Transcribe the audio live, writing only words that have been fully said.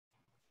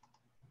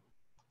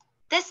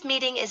This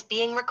meeting is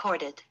being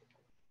recorded.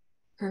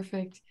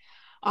 Perfect.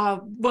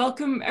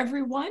 Welcome,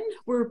 everyone.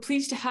 We're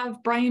pleased to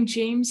have Bryan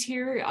James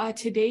here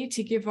today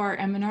to give our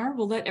EMinar.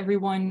 We'll let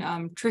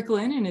everyone trickle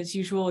in, and as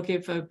usual, I'll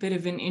give a bit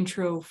of an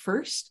intro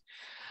first.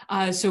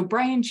 So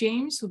Bryan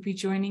James will be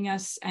joining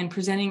us and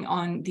presenting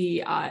on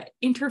the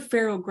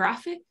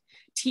Interferographic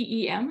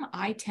TEM,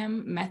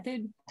 ITEM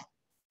method,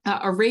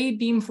 array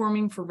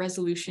beamforming for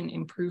resolution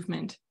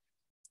improvement.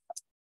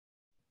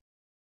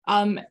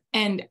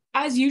 And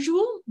as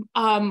usual,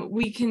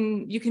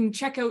 you can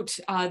check out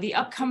the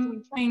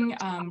upcoming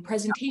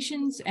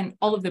presentations and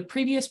all of the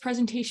previous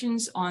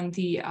presentations on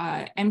the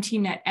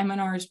MTNet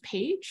EMinar's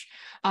page.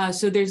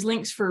 So there's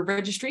links for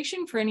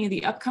registration for any of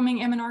the upcoming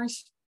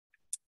EMinars.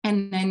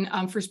 And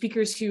then for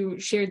speakers who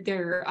shared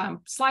their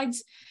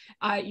slides,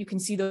 you can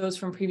see those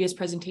from previous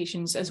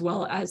presentations as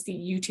well as the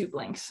YouTube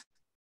links.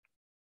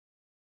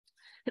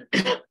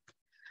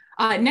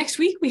 Next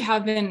week, we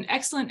have an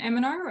excellent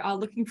EMinar.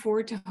 Looking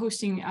forward to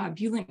hosting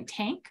Bulent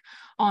Tank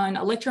on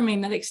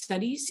electromagnetic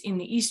studies in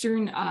the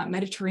Eastern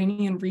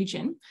Mediterranean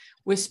region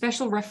with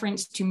special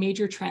reference to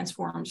major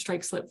transform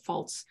strike slip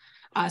faults.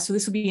 So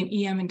this will be an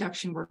EM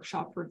induction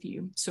workshop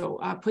review. So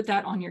put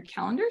that on your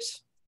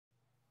calendars.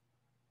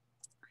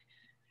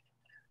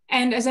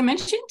 And as I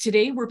mentioned,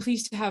 today we're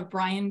pleased to have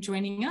Bryan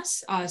joining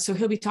us. So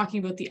he'll be talking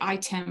about the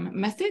ITEM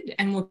method,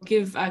 and we'll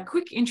give a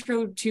quick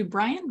intro to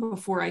Bryan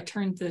before I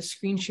turn the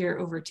screen share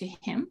over to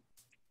him.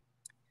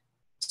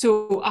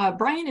 So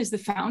Bryan is the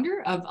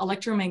founder of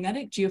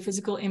Electromagnetic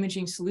Geophysical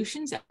Imaging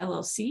Solutions,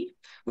 LLC,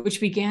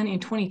 which began in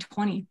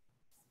 2020.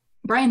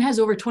 Bryan has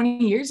over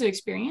 20 years of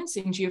experience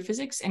in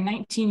geophysics and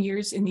 19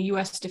 years in the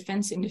US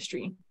defense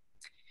industry.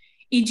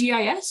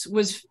 EGIS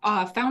was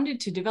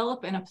founded to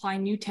develop and apply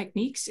new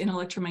techniques in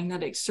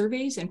electromagnetic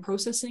surveys and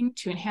processing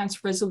to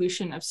enhance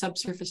resolution of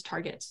subsurface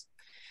targets.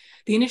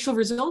 The initial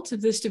result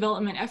of this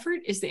development effort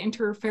is the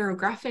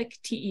Interferographic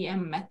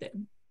TEM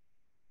method.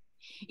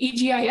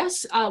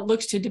 EGIS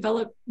looks to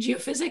develop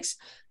geophysics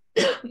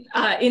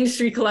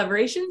industry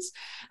collaborations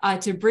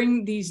to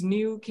bring these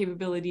new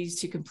capabilities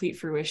to complete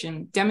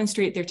fruition,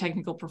 demonstrate their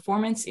technical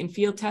performance in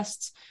field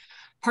tests,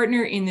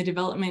 partner in the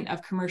development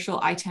of commercial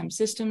ITEM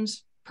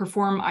systems,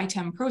 perform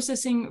ITEM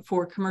processing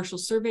for commercial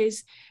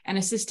surveys, and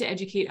assist to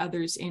educate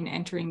others in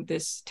entering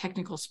this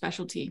technical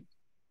specialty.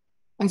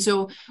 And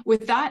so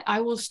with that,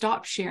 I will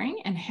stop sharing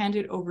and hand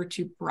it over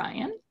to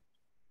Bryan.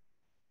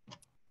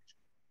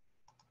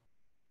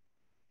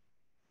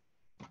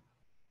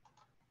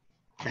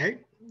 Okay,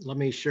 let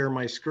me share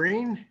my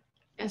screen.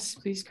 Yes,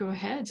 please go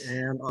ahead.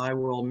 And I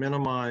will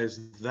minimize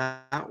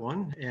that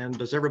one. And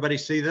does everybody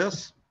see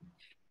this?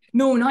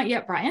 No, not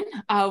yet, Bryan.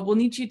 We'll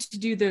need you to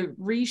do the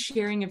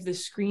resharing of the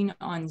screen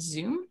on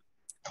Zoom.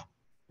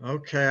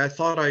 Okay, I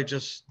thought I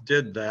just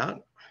did that.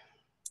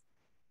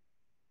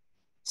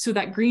 So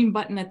that green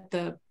button at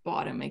the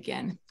bottom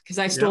again, because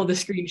I stole the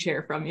screen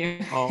share from you.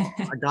 Oh,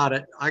 I got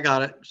it. I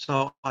got it.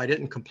 So I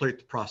didn't complete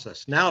the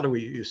process. Now do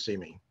you see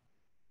me?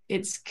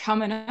 It's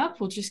coming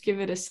up. We'll just give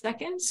it a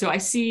second. So I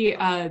see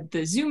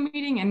the Zoom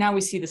meeting, and now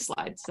we see the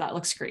slides. That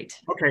looks great.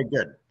 Okay,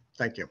 good.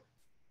 Thank you.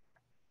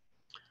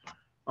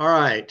 All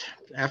right,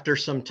 after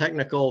some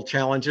technical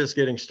challenges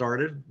getting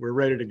started, we're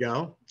ready to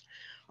go.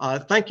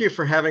 Thank you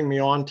for having me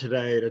on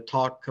today to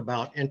talk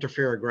about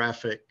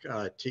interferographic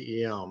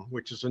TEM,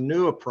 which is a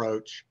new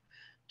approach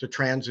to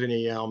transient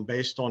EM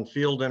based on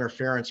field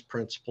interference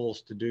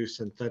principles to do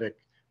synthetic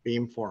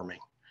beamforming.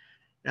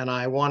 And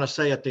I want to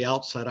say at the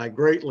outset, I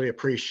greatly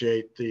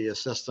appreciate the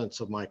assistance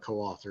of my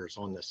co-authors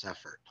on this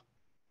effort.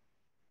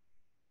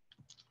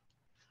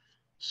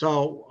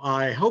 So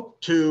I hope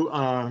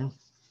to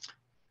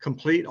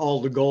complete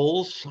all the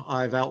goals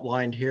I've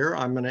outlined here.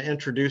 I'm going to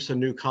introduce a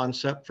new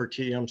concept for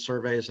TEM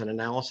surveys and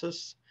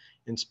analysis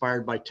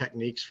inspired by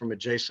techniques from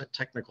adjacent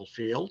technical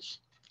fields.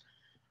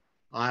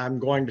 I'm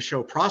going to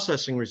show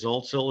processing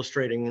results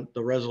illustrating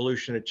the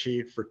resolution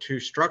achieved for two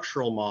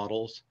structural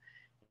models,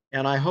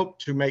 and I hope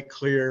to make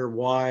clear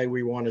why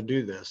we want to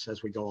do this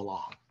as we go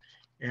along.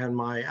 And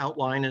my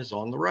outline is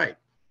on the right.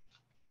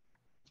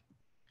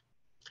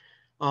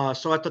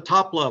 So at the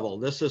top level,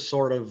 this is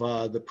sort of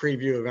the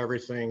preview of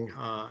everything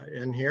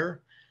in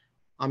here.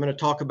 I'm going to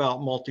talk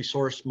about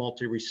multi-source,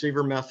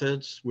 multi-receiver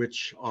methods,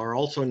 which are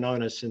also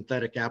known as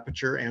synthetic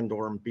aperture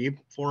and/or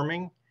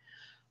beamforming,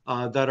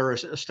 that are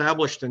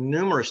established in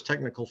numerous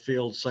technical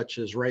fields such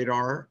as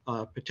radar,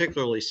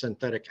 particularly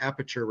synthetic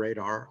aperture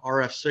radar,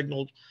 RF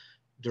signal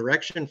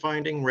direction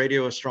finding,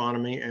 radio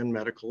astronomy, and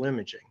medical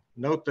imaging.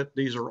 Note that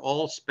these are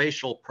all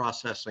spatial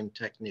processing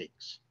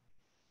techniques.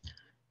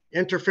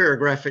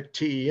 Interferographic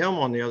TEM,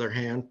 on the other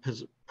hand,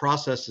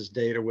 processes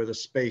data with a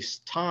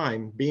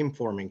space-time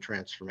beamforming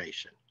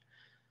transformation.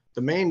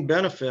 The main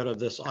benefit of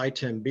this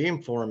ITEM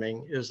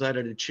beamforming is that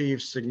it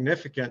achieves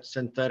significant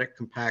synthetic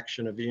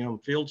compaction of EM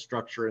field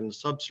structure in the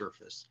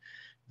subsurface,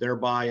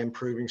 thereby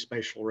improving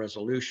spatial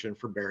resolution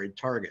for buried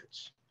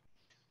targets.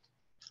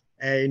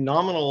 A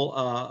nominal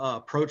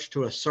approach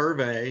to a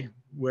survey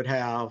would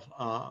have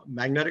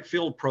magnetic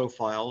field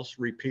profiles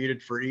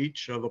repeated for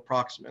each of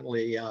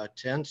approximately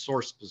 10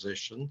 source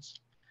positions.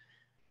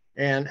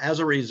 And as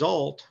a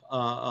result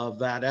of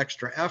that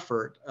extra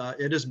effort,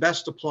 it is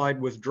best applied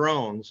with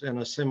drones in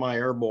a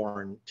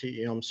semi-airborne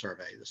TEM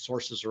survey. The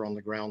sources are on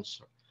the ground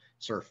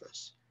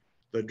surface.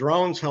 The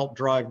drones help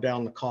drive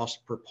down the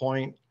cost per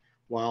point,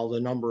 while the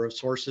number of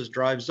sources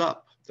drives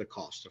up the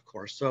cost, of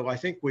course. So I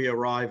think we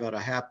arrive at a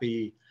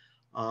happy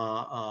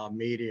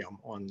medium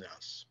on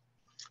this.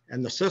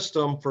 And the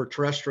system for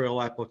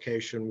terrestrial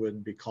application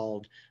would be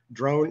called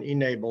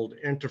Drone-Enabled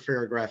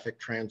Interferographic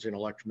Transient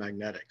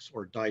Electromagnetics,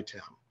 or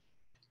DITEM.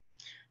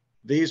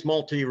 These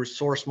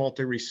multi-source,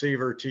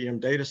 multi-receiver TEM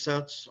data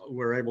sets,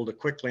 we're able to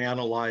quickly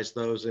analyze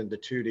those into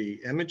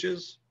 2D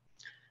images.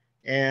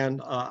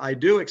 And I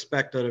do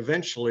expect that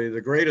eventually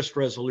the greatest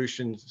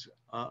resolutions,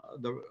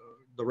 the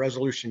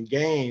resolution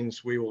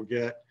gains we will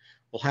get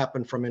will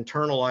happen from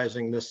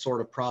internalizing this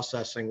sort of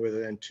processing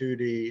within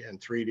 2D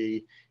and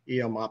 3D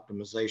EM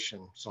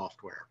optimization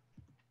software.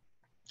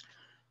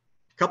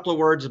 A couple of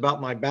words about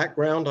my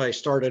background. I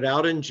started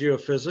out in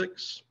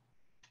geophysics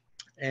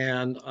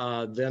and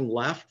then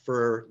left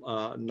for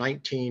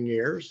 19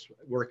 years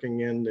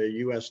working in the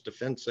US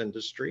defense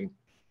industry.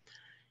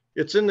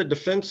 It's in the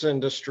defense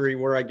industry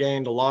where I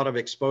gained a lot of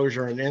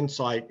exposure and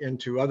insight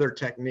into other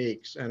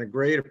techniques and a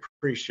great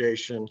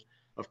appreciation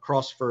of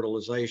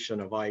cross-fertilization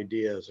of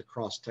ideas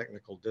across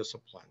technical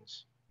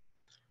disciplines.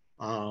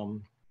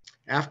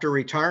 After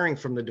retiring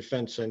from the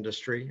defense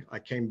industry, I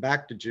came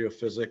back to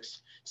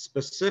geophysics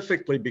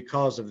specifically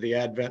because of the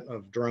advent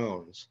of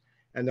drones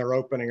and they're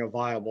opening a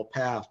viable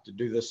path to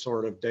do this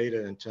sort of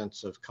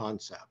data-intensive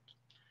concept.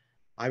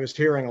 I was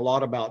hearing a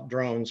lot about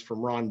drones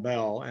from Ron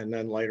Bell and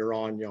then later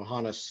on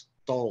Johannes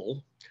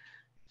Stoll,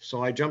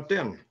 so I jumped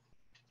in.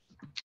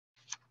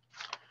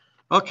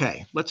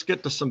 Okay, let's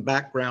get to some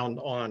background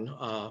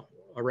on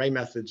array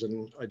methods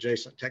and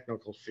adjacent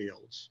technical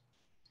fields.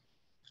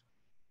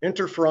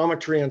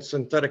 Interferometry and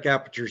synthetic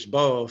apertures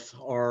both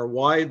are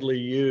widely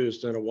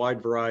used in a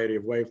wide variety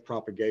of wave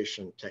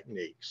propagation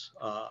techniques.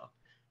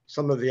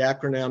 Some of the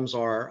acronyms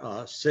are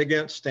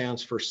SIGINT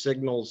stands for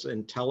Signals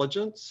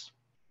Intelligence.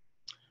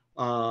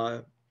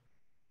 SAR,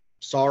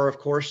 of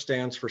course,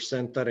 stands for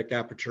Synthetic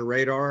Aperture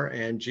Radar,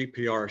 and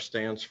GPR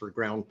stands for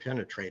Ground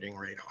Penetrating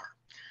Radar.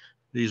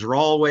 These are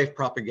all wave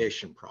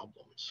propagation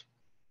problems.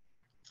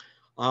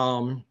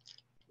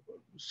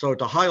 So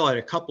to highlight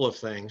a couple of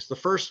things, the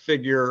first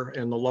figure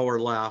in the lower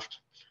left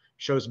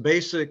shows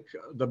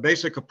the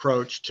basic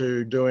approach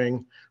to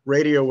doing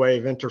radio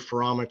wave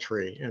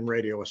interferometry in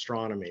radio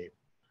astronomy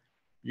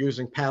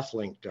using path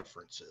length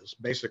differences,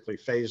 basically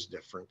phase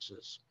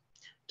differences,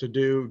 to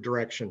do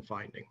direction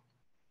finding.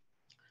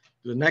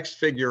 The next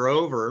figure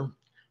over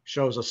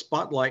shows a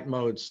spotlight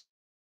mode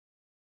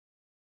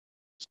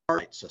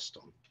SAR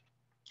system.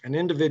 An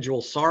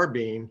individual SAR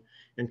beam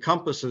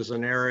encompasses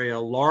an area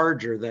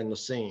larger than the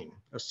scene.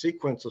 A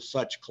sequence of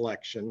such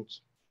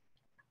collections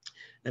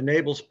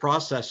enables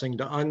processing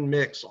to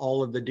unmix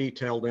all of the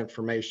detailed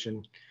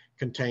information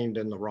contained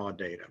in the raw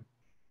data.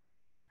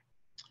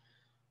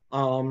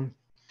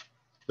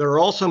 There are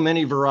also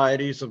many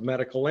varieties of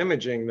medical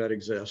imaging that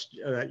exist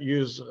that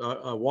use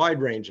a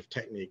wide range of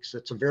techniques.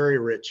 It's a very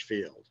rich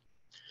field.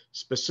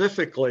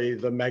 Specifically,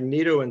 the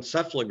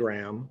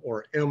magnetoencephalogram,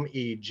 or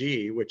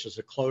MEG, which is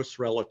a close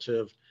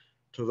relative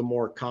to the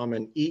more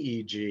common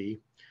EEG,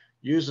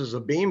 uses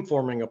a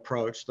beamforming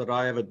approach that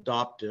I have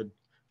adopted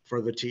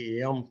for the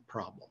TEM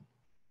problem.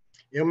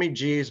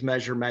 MEGs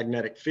measure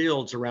magnetic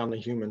fields around the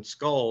human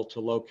skull to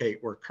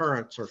locate where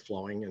currents are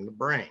flowing in the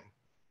brain.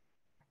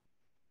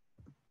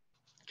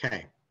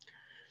 Okay,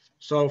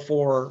 so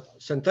for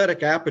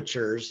synthetic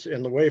apertures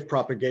in the wave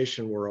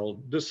propagation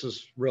world, this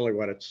is really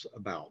what it's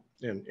about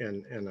in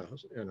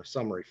a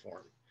summary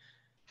form.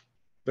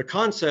 The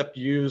concept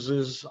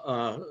uses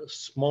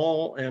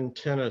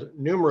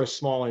numerous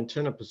small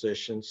antenna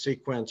positions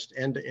sequenced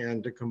end to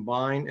end to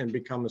combine and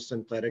become a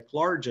synthetic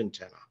large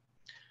antenna.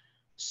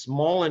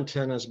 Small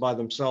antennas by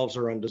themselves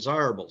are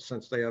undesirable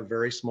since they have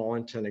very small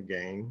antenna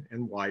gain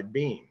and wide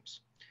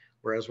beams.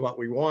 Whereas what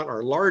we want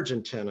are large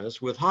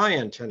antennas with high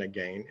antenna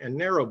gain and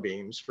narrow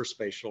beams for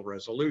spatial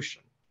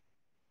resolution.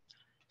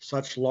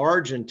 Such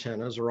large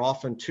antennas are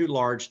often too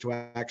large to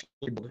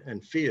actually build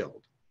and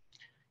field,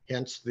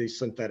 hence the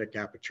synthetic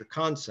aperture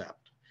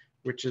concept,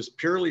 which is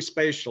purely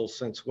spatial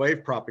since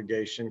wave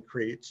propagation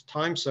creates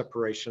time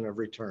separation of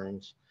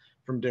returns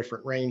from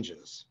different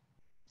ranges.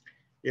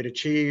 It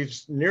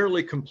achieves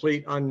nearly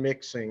complete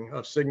unmixing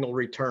of signal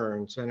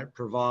returns, and it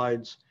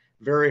provides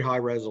very high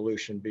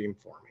resolution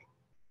beamforming.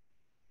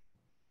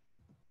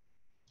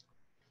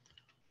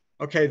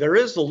 Okay, there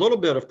is a little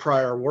bit of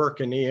prior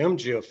work in EM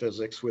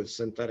geophysics with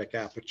synthetic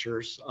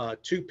apertures.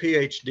 2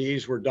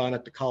 PhDs were done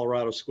at the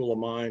Colorado School of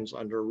Mines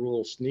under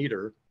Roel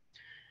Snyder,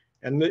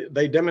 and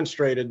they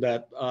demonstrated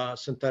that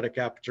synthetic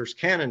apertures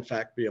can in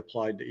fact be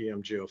applied to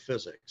EM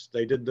geophysics.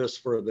 They did this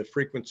for the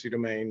frequency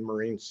domain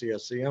marine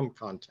CSEM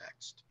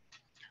context.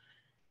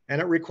 And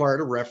it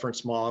required a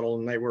reference model,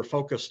 and they were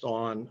focused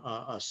on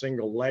a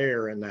single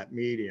layer in that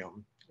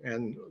medium.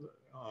 And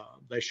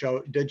they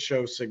did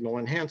show signal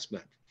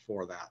enhancement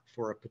for that,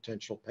 for a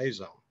potential pay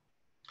zone.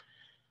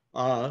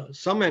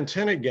 Some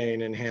antenna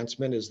gain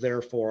enhancement is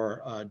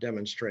therefore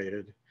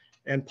demonstrated,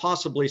 and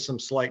possibly some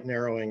slight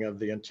narrowing of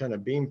the antenna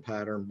beam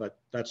pattern, but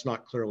that's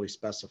not clearly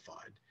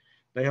specified.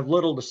 They have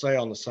little to say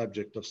on the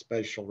subject of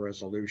spatial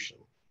resolution.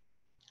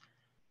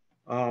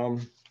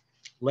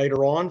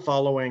 Later on,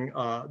 following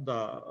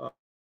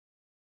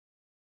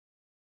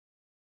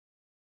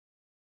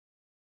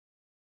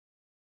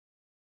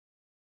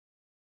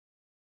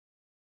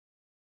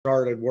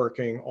started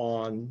working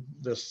on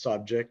this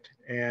subject,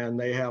 and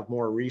they have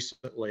more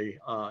recently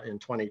in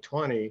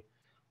 2020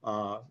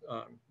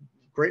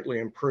 greatly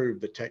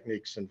improved the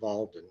techniques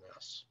involved in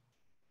this.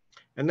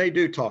 And they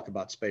do talk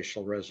about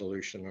spatial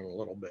resolution in a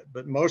little bit,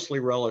 but mostly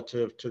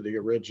relative to the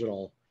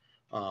original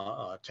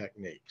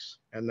techniques.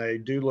 And they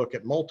do look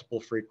at multiple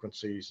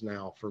frequencies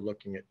now for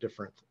looking at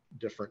different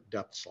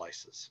depth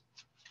slices.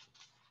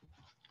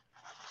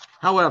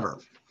 However,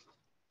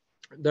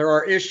 there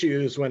are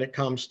issues when it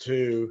comes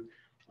to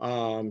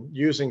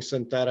using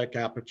synthetic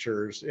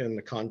apertures in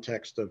the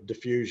context of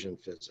diffusion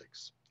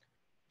physics.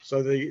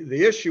 So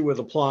the issue with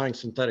applying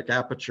synthetic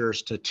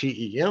apertures to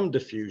TEM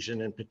diffusion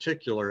in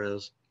particular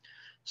is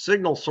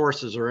signal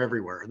sources are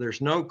everywhere.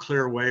 There's no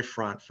clear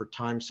wavefront for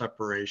time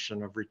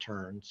separation of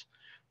returns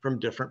from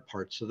different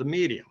parts of the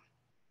medium.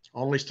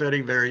 Only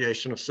steady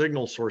variation of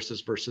signal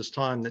sources versus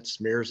time that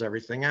smears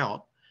everything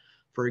out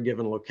for a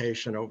given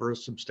location over a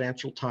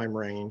substantial time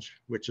range,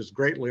 which is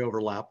greatly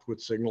overlapped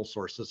with signal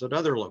sources at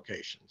other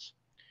locations.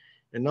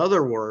 In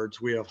other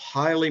words, we have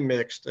highly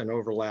mixed and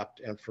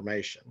overlapped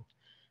information.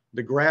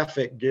 The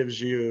graphic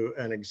gives you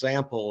an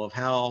example of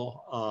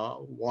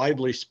how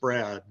widely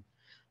spread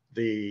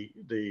the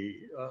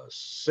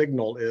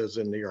signal is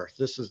in the Earth.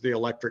 This is the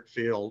electric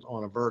field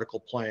on a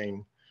vertical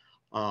plane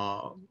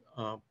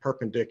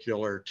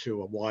perpendicular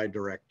to a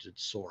Y-directed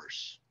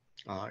source,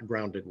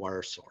 grounded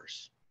wire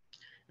source.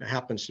 It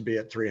happens to be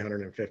at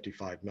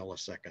 355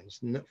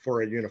 milliseconds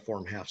for a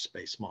uniform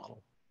half-space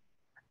model.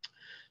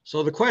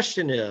 So the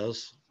question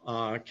is,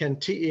 can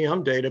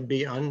TEM data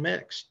be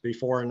unmixed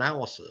before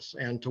analysis,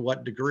 and to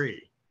what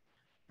degree?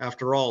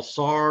 After all,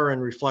 SAR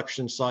and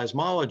reflection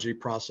seismology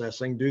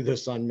processing do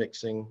this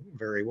unmixing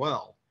very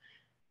well,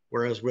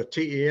 whereas with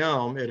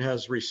TEM, it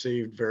has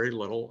received very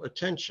little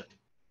attention.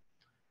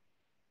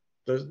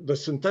 The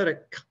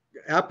synthetic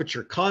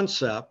aperture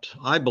concept,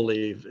 I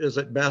believe, is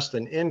at best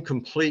an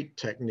incomplete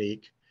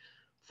technique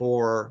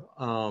for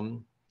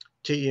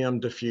TEM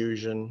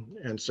diffusion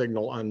and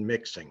signal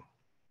unmixing.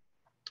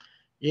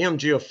 EM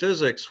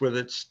geophysics, with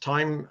its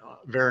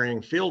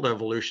time-varying field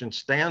evolution,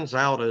 stands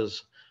out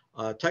as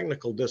a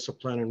technical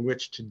discipline in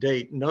which to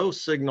date no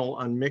signal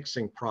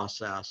unmixing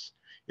process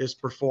is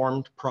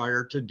performed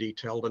prior to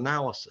detailed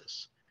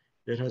analysis.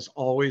 It has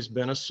always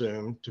been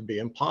assumed to be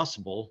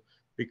impossible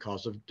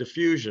because of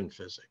diffusion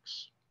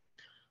physics.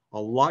 A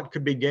lot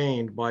could be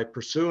gained by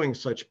pursuing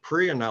such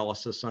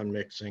pre-analysis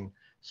unmixing,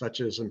 such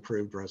as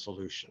improved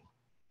resolution.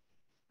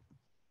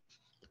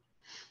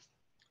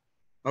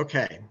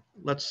 Okay,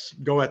 let's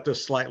go at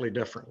this slightly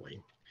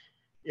differently.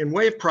 In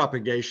wave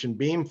propagation,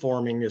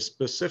 beamforming is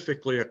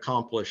specifically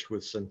accomplished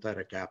with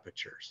synthetic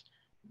apertures.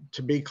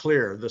 To be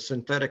clear, the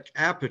synthetic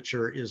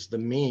aperture is the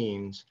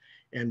means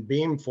and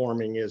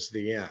beamforming is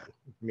the end,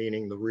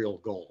 meaning the real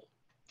goal.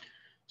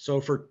 So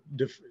for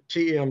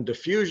TEM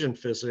diffusion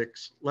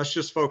physics, let's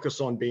just focus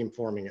on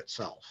beamforming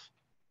itself.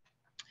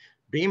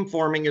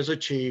 Beamforming is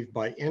achieved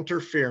by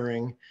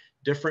interfering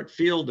different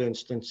field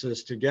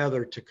instances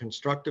together to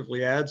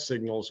constructively add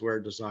signals where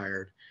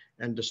desired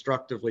and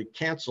destructively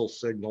cancel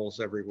signals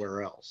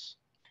everywhere else.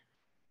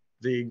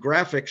 The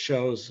graphic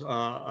shows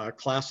a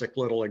classic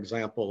little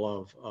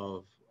example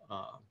of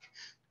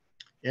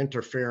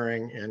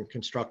interfering in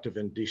constructive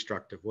and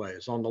destructive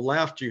ways. On the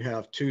left, you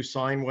have two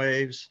sine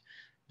waves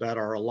that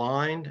are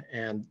aligned,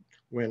 and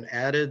when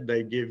added,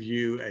 they give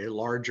you a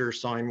larger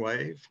sine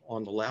wave.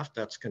 On the left,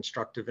 that's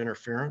constructive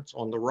interference.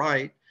 On the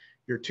right,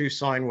 your two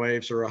sine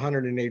waves are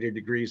 180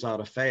 degrees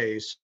out of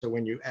phase, so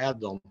when you add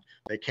them,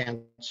 they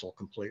cancel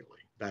completely.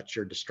 That's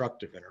your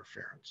destructive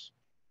interference.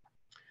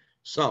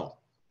 So,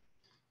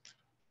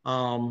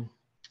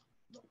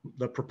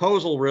 the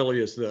proposal really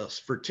is this.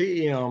 For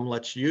TEM,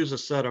 let's use a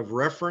set of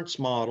reference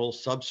model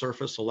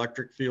subsurface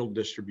electric field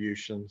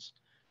distributions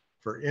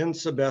for N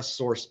sub S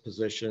source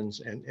positions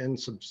and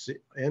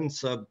N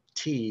sub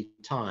T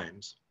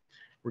times.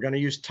 We're going to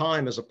use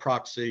time as a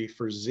proxy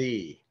for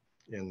Z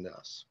in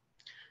this.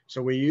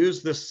 So we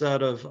use this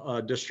set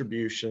of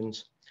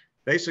distributions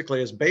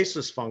basically as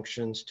basis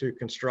functions to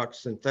construct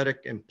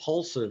synthetic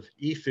impulsive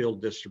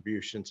E-field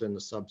distributions in the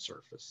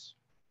subsurface.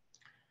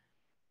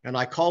 And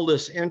I call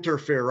this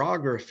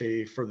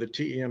interferography for the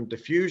TEM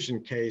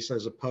diffusion case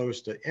as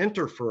opposed to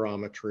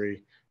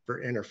interferometry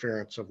for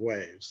interference of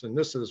waves. And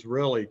this is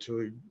really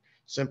to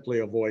simply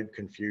avoid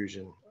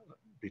confusion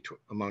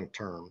among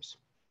terms.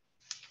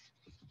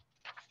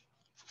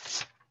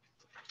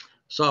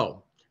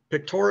 So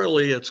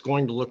Pictorially, it's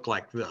going to look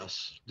like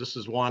this. This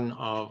is one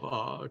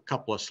of a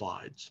couple of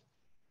slides.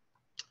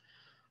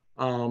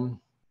 The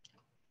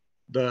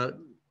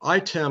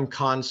ITEM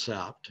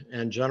concept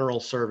and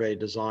general survey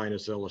design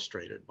is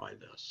illustrated by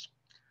this.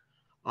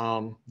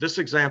 This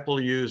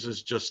example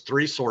uses just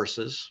 3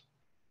 sources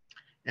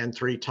and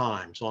 3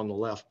 times on the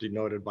left,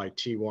 denoted by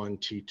T1,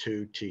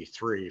 T2,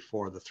 T3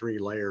 for the 3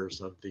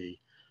 layers of the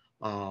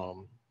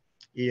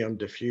EM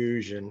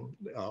diffusion,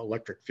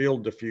 electric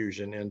field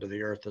diffusion into the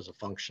earth as a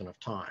function of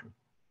time.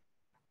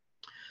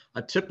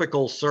 A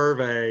typical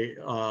survey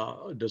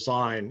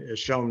design is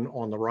shown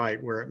on the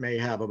right, where it may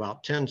have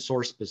about 10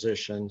 source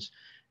positions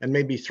and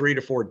maybe 3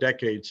 to 4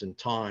 decades in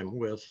time,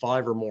 with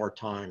 5 or more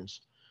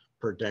times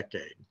per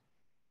decade.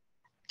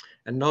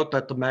 And note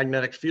that the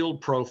magnetic field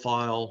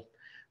profile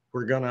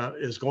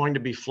is going to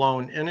be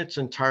flown in its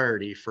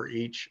entirety for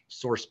each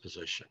source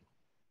position.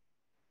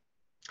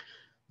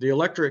 The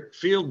electric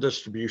field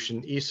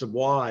distribution E sub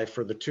y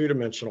for the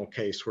 2-dimensional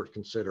case we're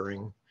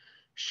considering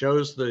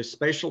shows the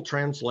spatial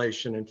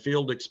translation and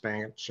field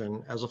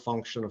expansion as a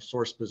function of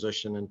source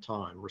position and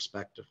time,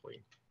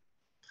 respectively.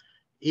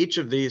 Each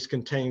of these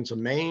contains a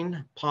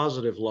main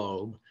positive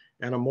lobe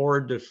and a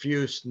more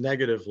diffuse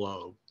negative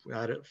lobe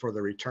for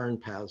the return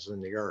paths in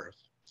the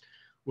earth.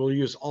 We'll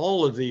use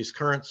all of these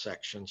current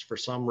sections for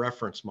some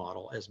reference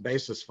model as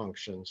basis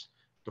functions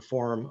to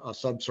form a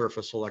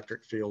subsurface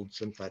electric field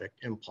synthetic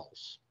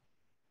impulse.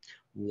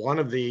 One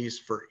of these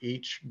for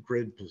each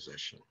grid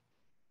position.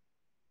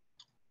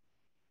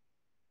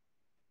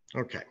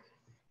 Okay.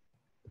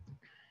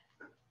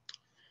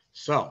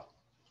 So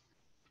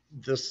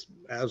this,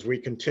 as we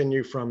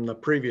continue from the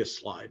previous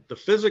slide, the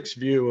physics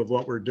view of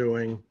what we're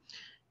doing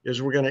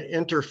is we're going to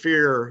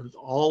interfere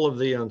all of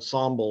the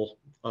ensemble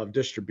of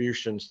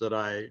distributions that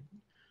I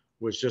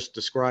was just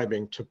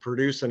describing to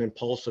produce an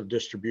impulsive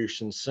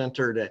distribution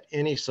centered at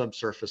any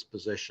subsurface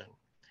position.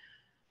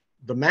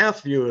 The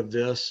math view of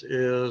this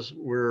is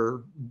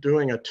we're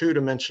doing a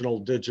 2-dimensional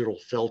digital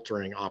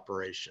filtering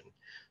operation,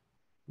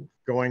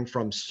 going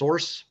from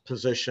source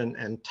position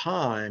and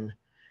time,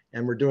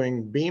 and we're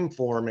doing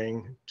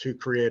beamforming to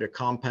create a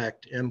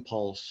compact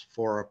impulse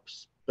for a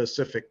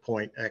specific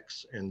point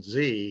X and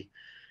Z.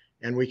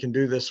 And we can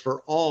do this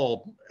for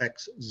all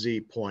X, Z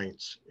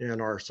points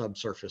in our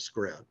subsurface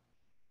grid.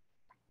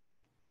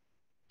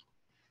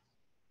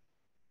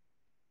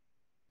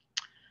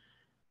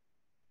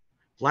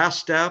 Last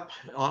step,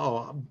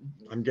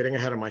 I'm getting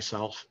ahead of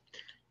myself.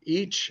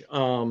 Each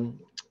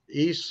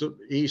E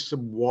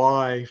sub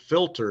Y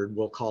filtered,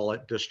 we'll call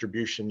it,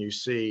 distribution you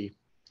see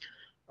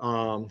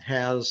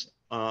has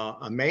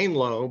a main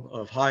lobe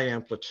of high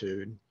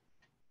amplitude,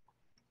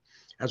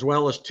 as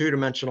well as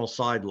 2-dimensional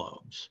side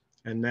lobes.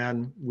 And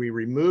then we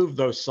remove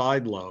those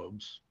side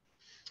lobes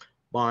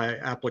by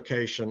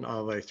application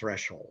of a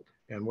threshold.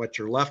 And what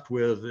you're left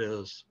with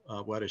is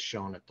what is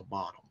shown at the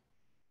bottom.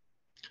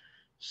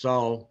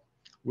 So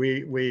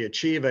we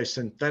achieve a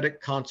synthetic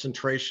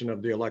concentration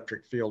of the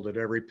electric field at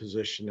every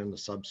position in the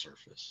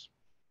subsurface.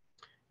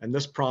 And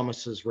this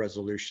promises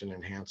resolution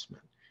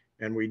enhancement.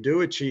 And we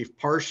do achieve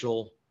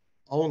partial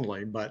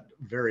only, but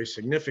very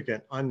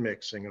significant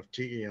unmixing of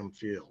TEM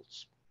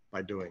fields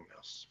by doing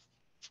this.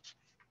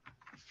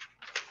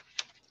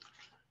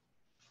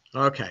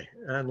 Okay,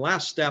 and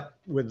last step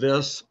with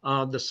this,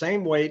 the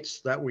same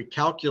weights that we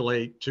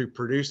calculate to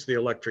produce the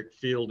electric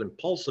field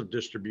impulsive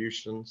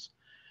distributions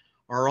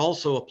are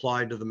also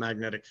applied to the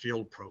magnetic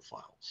field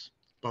profiles,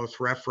 both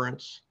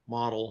reference,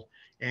 model,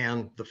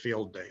 and the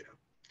field data.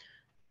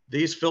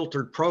 These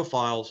filtered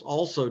profiles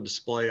also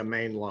display a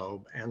main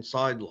lobe and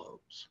side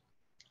lobes.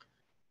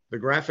 The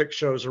graphic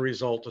shows a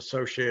result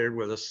associated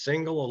with a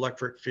single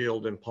electric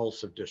field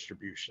impulsive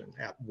distribution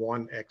at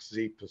one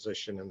XZ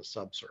position in the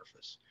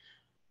subsurface.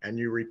 And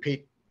you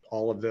repeat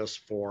all of this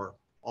for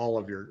all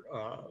of your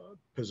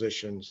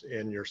positions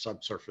in your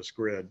subsurface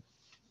grid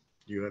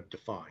you have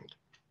defined.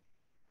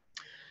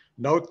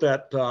 Note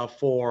that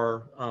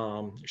for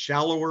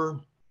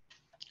shallower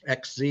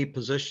XZ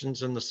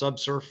positions in the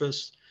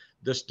subsurface,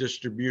 this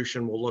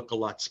distribution will look a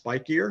lot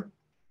spikier.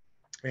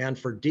 And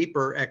for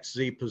deeper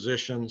XZ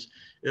positions,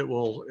 it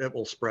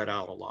will spread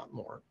out a lot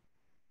more.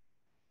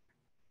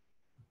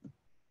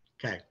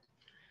 Okay.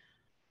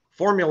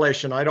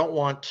 Formulation, I don't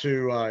want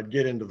to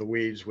get into the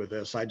weeds with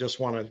this. I just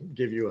want to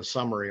give you a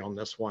summary on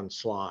this one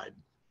slide.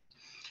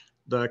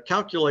 The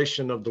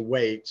calculation of the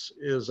weights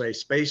is a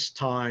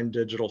space-time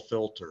digital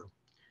filter.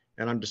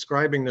 And I'm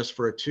describing this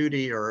for a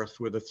 2D Earth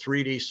with a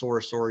 3D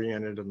source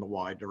oriented in the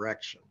Y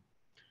direction.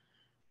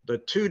 The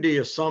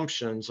 2D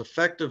assumptions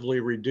effectively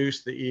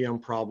reduce the EM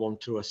problem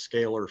to a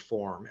scalar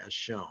form as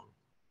shown.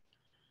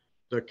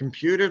 The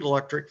computed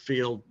electric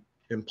field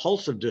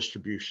impulsive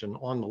distribution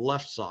on the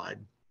left side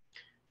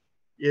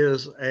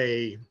is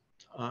a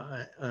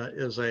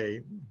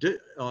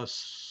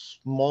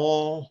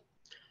small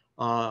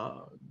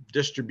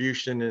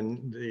distribution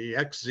in the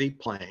XZ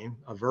plane,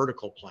 a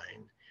vertical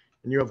plane,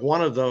 and you have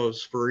one of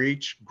those for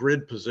each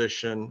grid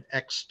position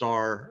X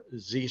star,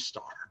 Z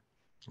star.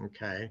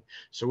 Okay,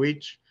 so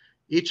each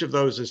Each of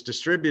those is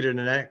distributed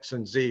in X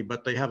and Z,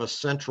 but they have a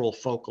central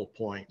focal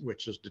point,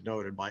 which is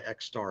denoted by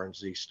X star and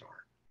Z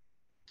star.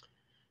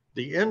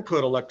 The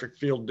input electric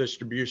field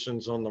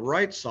distributions on the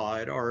right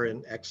side are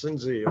in X and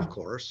Z, of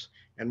course,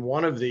 and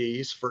one of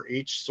these for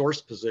each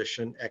source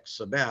position, X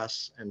sub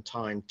S, and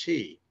time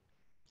T.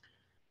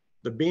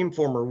 The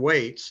beamformer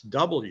weights,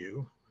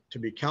 W, to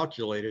be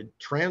calculated,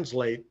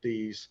 translate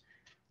these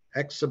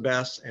X sub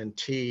S and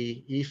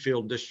T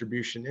E-field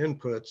distribution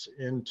inputs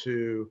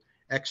into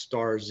X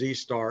star, Z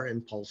star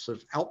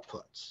impulsive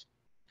outputs.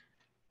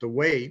 The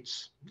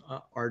weights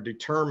are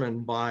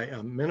determined by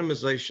a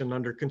minimization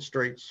under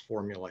constraints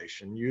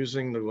formulation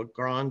using the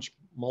Lagrange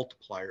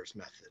multipliers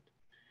method.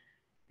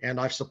 And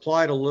I've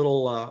supplied a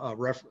little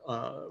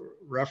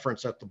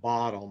reference at the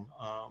bottom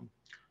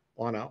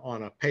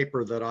on a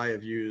paper that I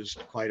have used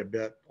quite a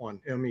bit on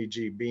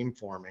MEG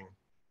beamforming.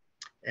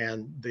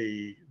 And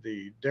the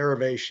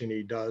derivation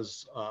he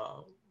does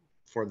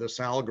for this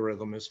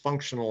algorithm is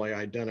functionally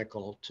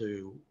identical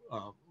to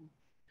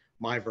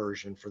my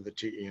version for the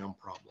TEM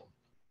problem.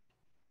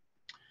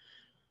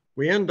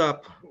 We end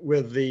up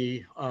with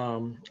the,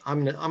 I'm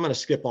gonna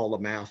skip all the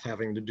math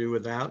having to do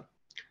with that.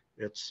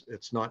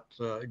 It's not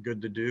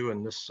good to do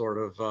in this sort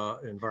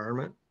of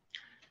environment.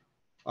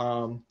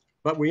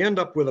 But we end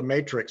up with a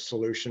matrix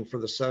solution for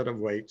the set of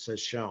weights as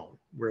shown,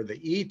 where the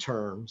E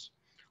terms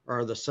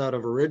are the set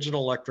of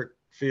original electric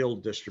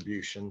field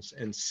distributions,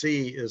 and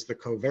C is the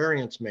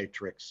covariance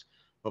matrix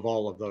of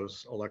all of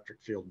those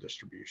electric field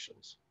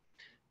distributions.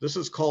 This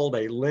is called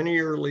a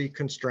linearly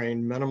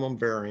constrained minimum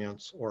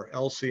variance, or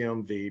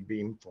LCMV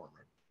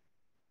beamformer.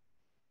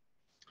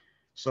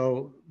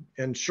 So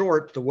in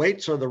short, the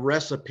weights are the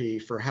recipe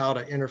for how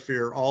to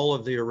interfere all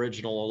of the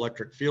original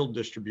electric field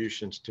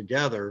distributions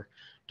together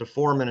to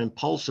form an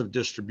impulsive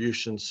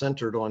distribution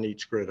centered on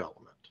each grid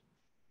element.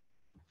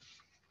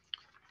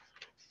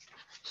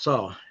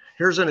 So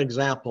here's an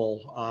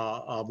example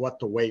of what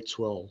the weights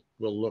will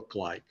look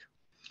like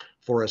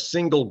for a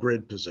single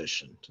grid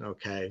position,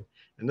 okay?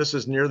 And this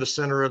is near the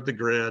center of the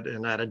grid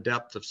and at a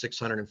depth of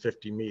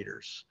 650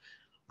 meters.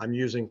 I'm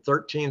using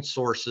 13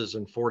 sources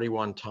and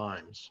 41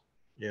 times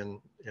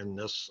in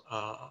this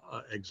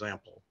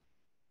example.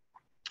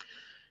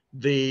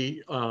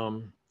 The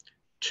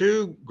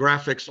two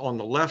graphics on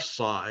the left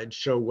side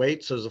show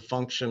weights as a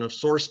function of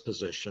source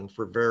position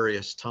for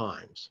various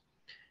times.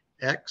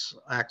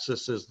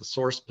 X-axis is the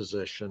source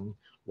position,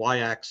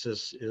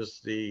 Y-axis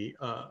is the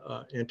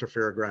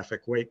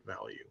interferographic weight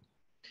value.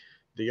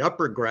 The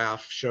upper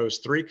graph shows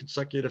 3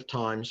 consecutive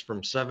times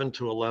from 7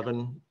 to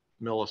 11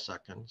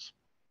 milliseconds.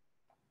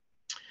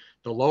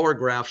 The lower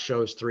graph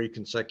shows 3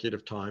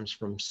 consecutive times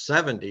from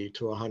 70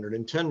 to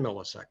 110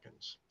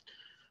 milliseconds.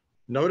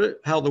 Note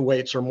how the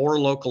weights are more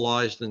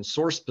localized in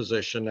source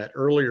position at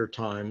earlier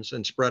times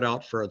and spread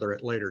out further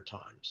at later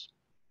times.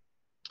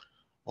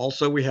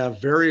 Also, we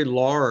have very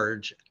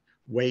large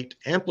weight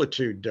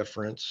amplitude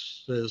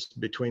differences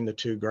between the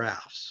two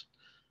graphs.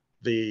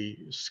 The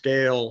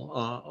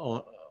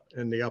scale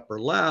in the upper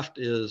left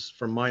is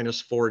from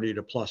 -40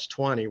 to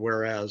 +20,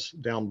 whereas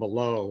down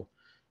below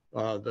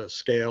the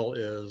scale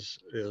is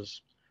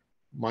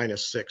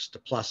 -6 to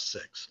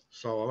 +6.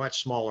 So a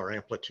much smaller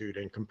amplitude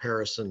in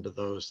comparison to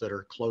those that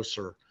are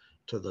closer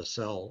to the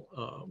cell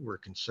we're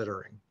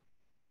considering.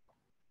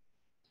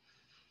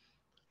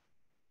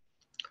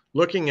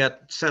 Looking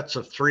at sets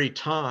of 3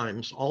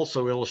 times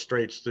also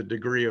illustrates the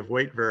degree of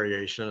weight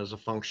variation as a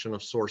function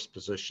of source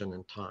position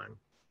and time.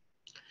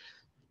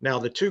 Now,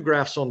 the two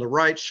graphs on the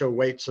right show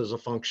weights as a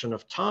function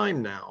of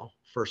time now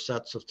for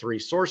sets of 3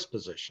 source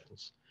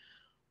positions.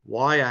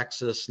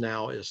 Y-axis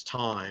now is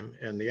time,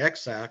 and the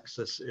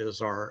X-axis is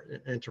our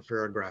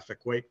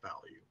interferographic weight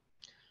value.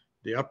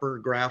 The upper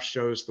graph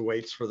shows the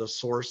weights for the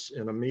source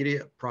in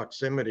immediate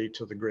proximity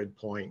to the grid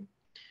point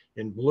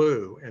in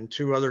blue, and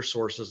 2 other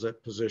sources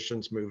at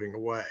positions moving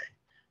away,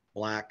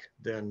 black,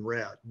 then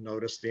red.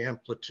 Notice the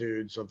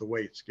amplitudes of the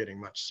weights getting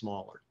much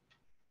smaller.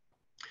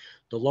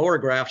 The lower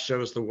graph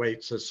shows the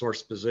weights as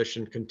source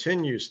position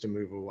continues to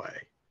move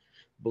away,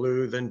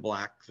 blue, then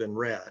black, then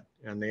red,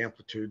 and the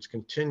amplitudes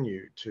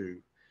continue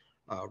to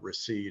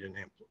recede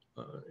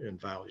in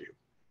value.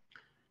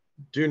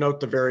 Do note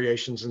the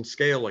variations in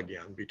scale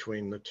again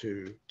between the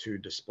two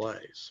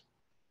displays.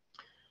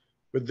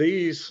 With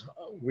these,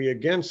 we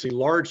again see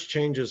large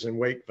changes in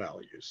weight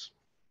values.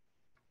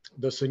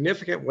 The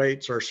significant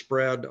weights are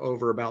spread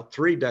over about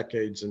 3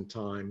 decades in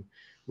time,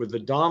 with the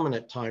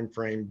dominant time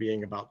frame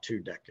being about 2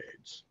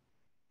 decades.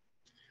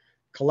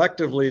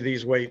 Collectively,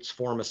 these weights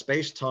form a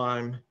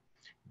space-time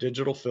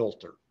digital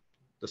filter.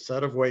 The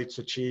set of weights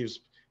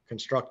achieves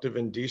constructive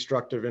and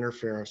destructive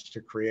interference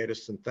to create a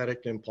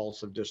synthetic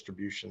impulsive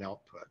distribution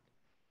output.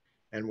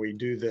 And we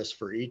do this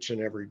for each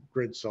and every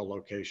grid cell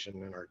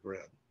location in our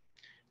grid.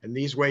 And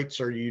these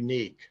weights are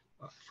unique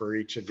for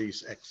each of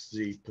these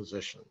XZ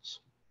positions.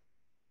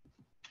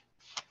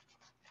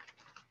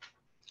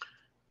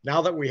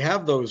 Now that we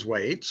have those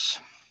weights,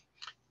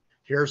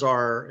 here's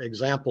our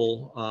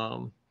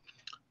example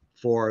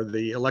for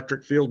the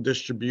electric field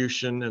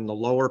distribution in the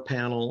lower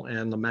panel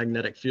and the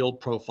magnetic field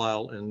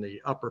profile in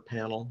the upper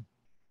panel.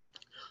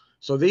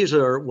 So these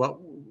are what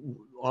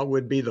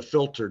would be the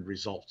filtered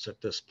results at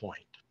this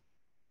point.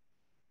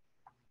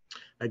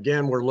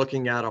 Again, we're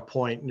looking at a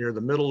point near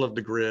the middle of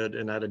the grid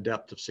and at a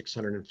depth of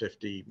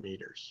 650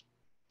 meters.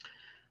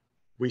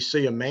 We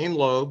see a main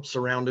lobe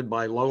surrounded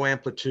by low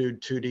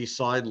amplitude 2D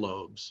side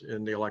lobes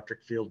in the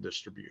electric field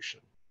distribution.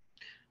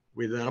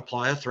 We then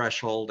apply a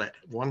threshold at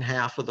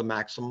 1/2 of the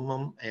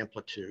maximum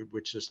amplitude,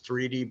 which is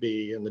 3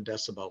 dB in the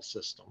decibel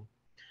system.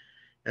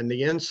 And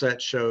the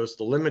inset shows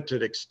the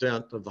limited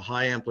extent of the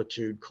high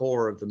amplitude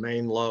core of the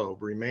main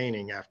lobe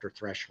remaining after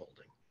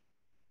thresholding.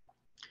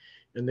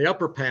 In the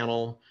upper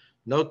panel,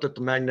 note that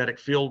the magnetic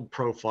field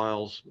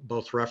profiles,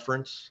 both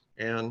reference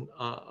and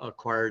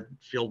acquired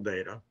field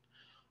data,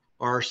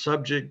 are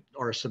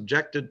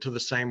subjected to the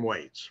same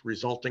weights,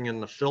 resulting in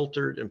the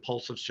filtered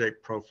impulsive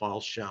shaped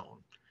profiles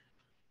shown.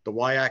 The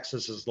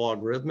y-axis is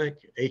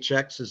logarithmic,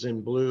 hx is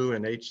in blue,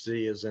 and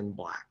hz is in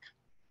black.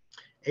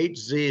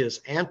 Hz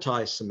is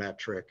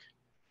anti-symmetric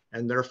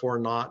and therefore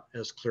not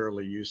as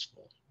clearly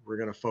useful. We're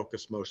going to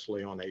focus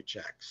mostly on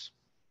hx.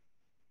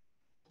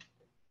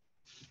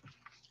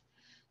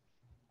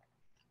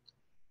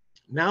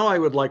 Now I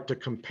would like to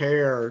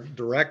compare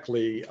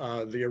directly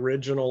the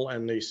original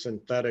and the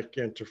synthetic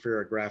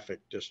interferographic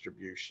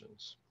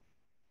distributions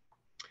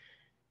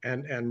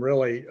and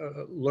really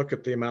look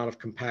at the amount of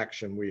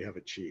compaction we have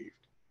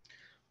achieved.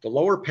 The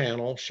lower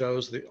panel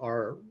shows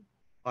our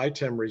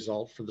ITEM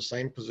result for the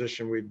same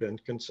position we've been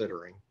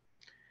considering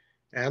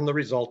and the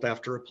result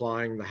after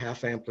applying the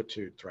half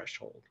amplitude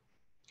threshold.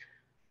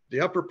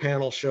 The upper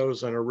panel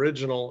shows an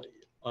original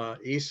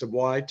E sub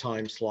y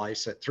time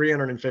slice at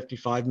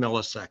 355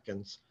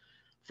 milliseconds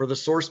for the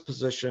source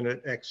position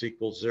at x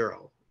equals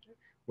 0,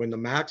 when the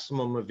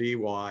maximum of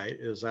EY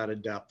is at a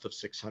depth of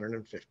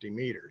 650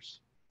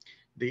 meters.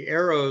 The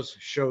arrows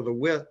show the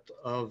width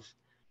of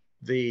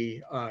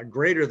the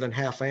greater than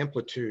half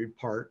amplitude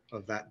part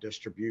of that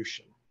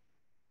distribution.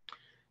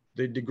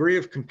 The degree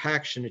of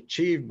compaction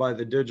achieved by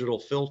the digital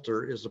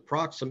filter is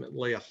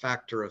approximately a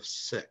factor of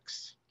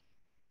 6.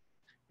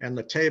 And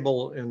the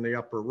table in the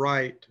upper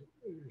right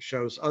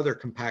shows other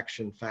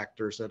compaction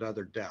factors at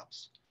other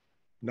depths.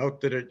 Note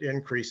that it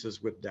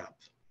increases with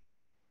depth.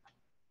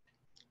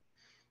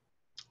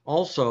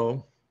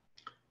 Also,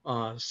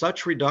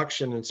 such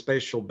reduction in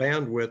spatial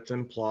bandwidth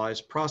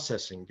implies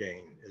processing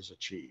gain is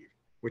achieved,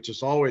 which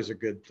is always a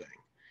good thing.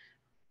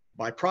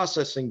 By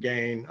processing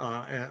gain,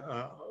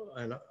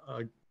 an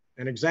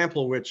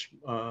example which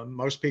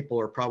most people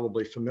are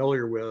probably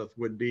familiar with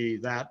would be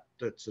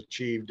that's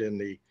achieved in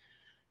the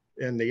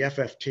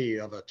FFT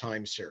of a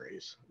time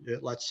series.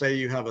 Let's say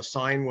you have a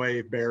sine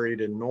wave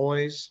buried in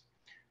noise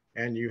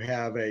and you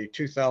have a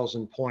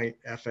 2000 point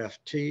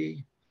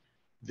FFT.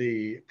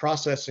 The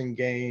processing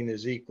gain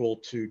is equal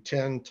to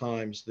 10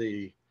 times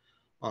the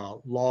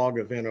log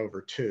of n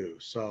over 2.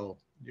 So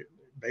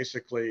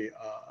basically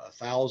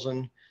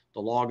 1,000,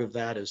 the log of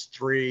that is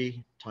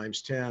 3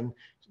 times 10,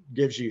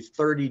 gives you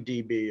 30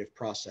 dB of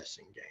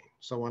processing gain.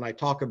 So when I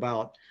talk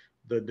about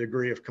the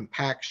degree of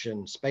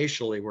compaction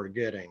spatially we're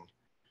getting,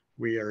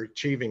 we are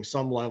achieving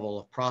some level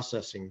of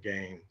processing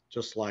gain,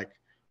 just like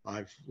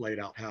I've laid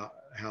out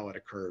how it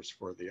occurs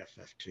for the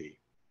FFT.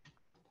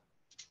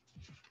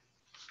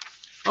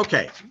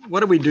 Okay, what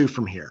do we do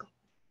from here?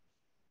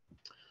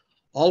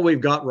 All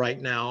we've got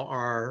right now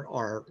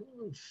are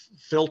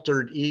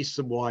filtered E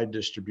sub y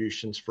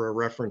distributions for a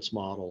reference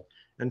model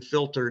and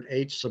filtered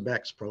H sub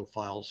x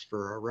profiles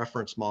for a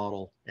reference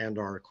model and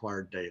our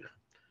acquired data.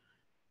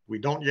 We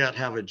don't yet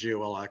have a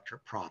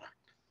geoelectric product.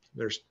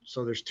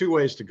 So there's two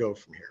ways to go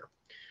from here.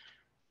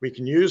 We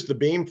can use the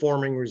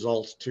beamforming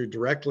results to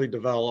directly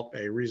develop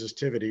a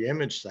resistivity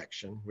image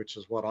section, which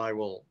is what I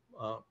will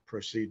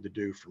proceed to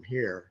do from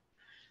here.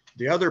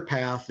 The other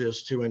path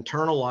is to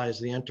internalize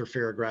the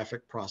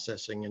interferographic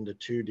processing into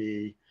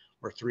 2D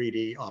or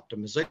 3D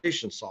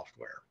optimization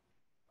software.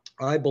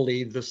 I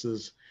believe this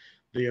is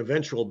the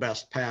eventual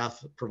best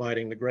path,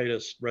 providing the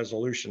greatest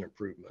resolution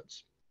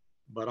improvements.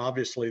 But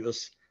obviously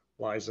this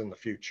lies in the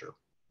future.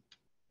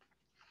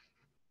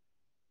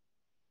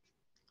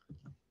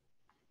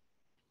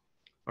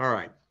 All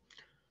right,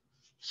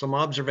 some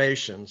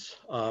observations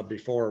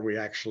before we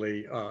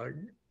actually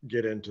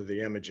get into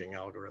the imaging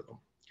algorithm.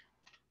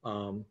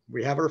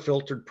 We have our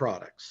filtered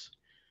products.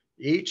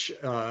 Each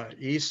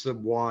E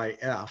sub y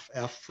f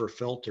for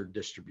filtered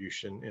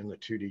distribution in the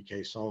 2D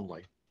case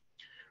only,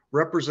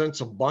 represents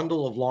a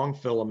bundle of long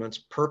filaments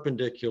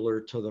perpendicular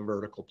to the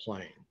vertical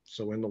plane,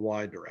 so in the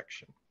y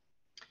direction.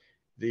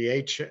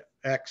 The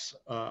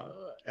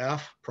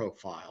HXF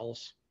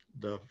profiles,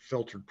 the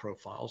filtered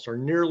profiles, are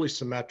nearly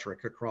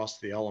symmetric across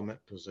the element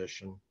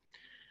position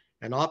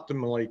and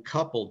optimally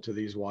coupled to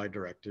these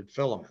y-directed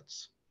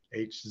filaments.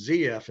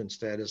 HZF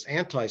instead is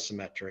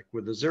anti-symmetric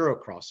with a zero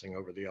crossing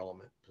over the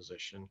element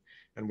position,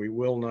 and we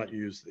will not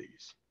use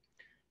these.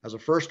 As a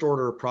first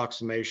order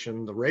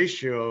approximation, the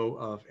ratio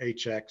of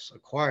HX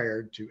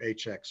acquired to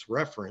HX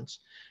reference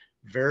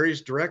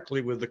varies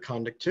directly with the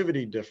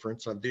conductivity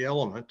difference of the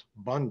element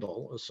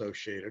bundle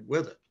associated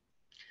with it.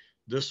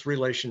 This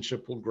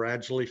relationship will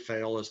gradually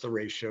fail as the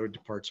ratio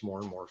departs more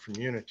and more from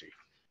unity.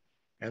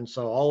 And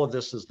so all of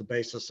this is the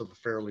basis of a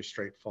fairly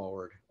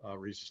straightforward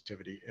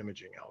resistivity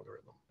imaging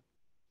algorithm.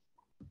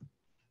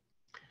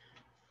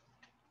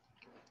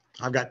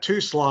 I've got two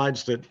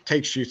slides that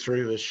takes you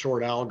through this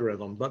short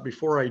algorithm, but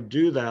before I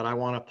do that, I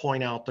want to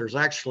point out there's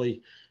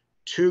actually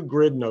two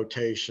grid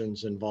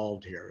notations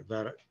involved here.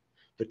 That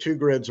the two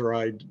grids are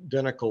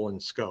identical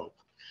in scope.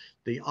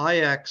 The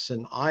IX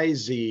and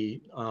IZ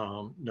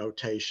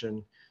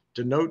notation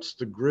denotes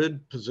the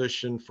grid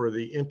position for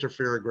the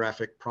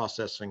interferographic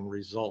processing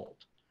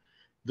result.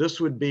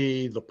 This would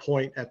be the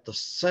point at the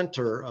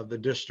center of the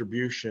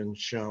distribution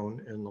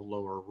shown in the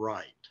lower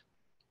right.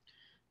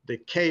 The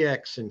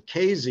KX and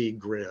KZ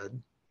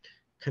grid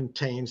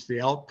contains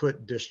the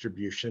output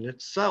distribution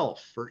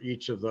itself for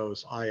each of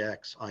those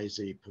IX,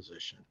 IZ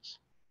positions.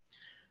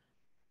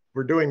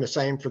 We're doing the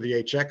same for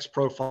the HX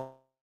profile.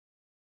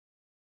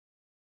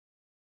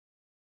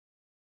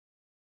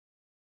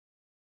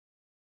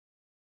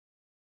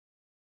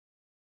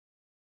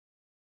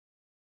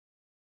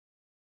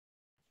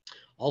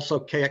 Also,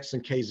 KX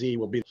and KZ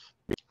will be,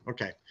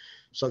 okay.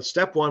 So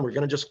step one, we're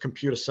gonna just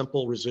compute a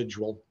simple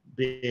residual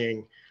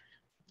being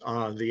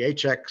the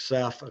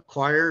HXF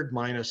acquired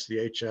minus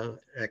the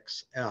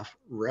HXF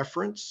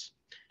reference.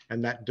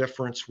 And that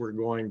difference we're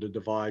going to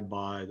divide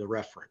by the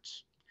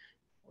reference.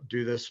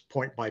 Do this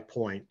point by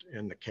point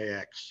in the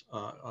KX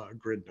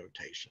grid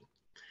notation.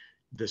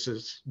 This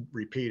is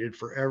repeated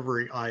for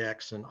every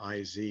IX and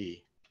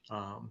IZ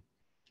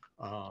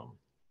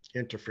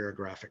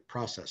interferographic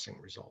processing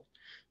result.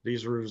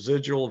 These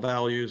residual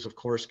values, of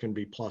course, can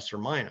be plus or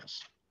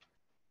minus.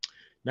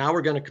 Now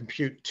we're going to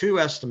compute two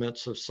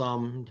estimates of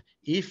summed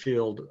E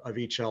field of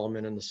each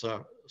element in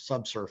the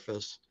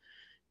subsurface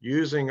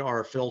using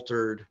our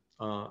filtered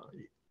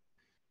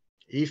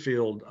E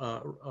field,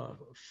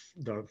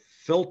 the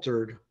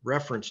filtered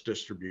reference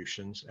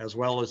distributions, as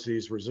well as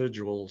these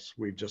residuals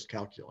we've just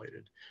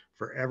calculated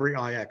for every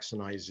IX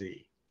and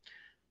IZ.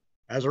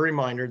 As a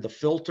reminder, the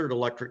filtered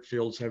electric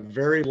fields have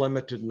very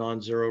limited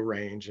non-zero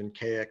range in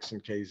KX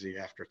and KZ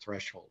after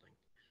thresholding.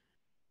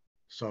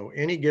 So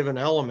any given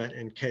element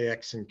in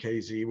KX and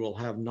KZ will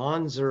have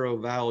non-zero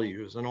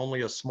values and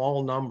only a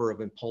small number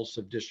of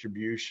impulsive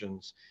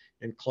distributions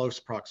in close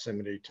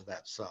proximity to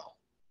that cell.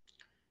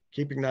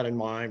 Keeping that in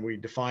mind, we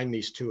define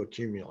these two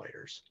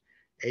accumulators.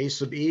 A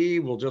sub E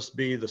will just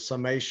be the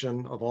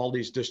summation of all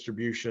these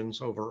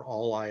distributions over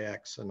all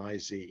IX and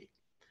IZ.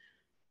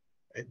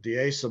 The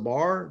A sub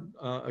R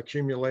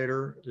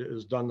accumulator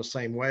is done the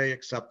same way,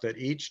 except that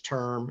each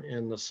term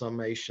in the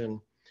summation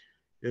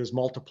is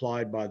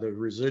multiplied by the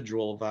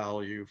residual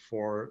value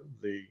for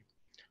the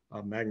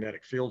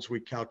magnetic fields we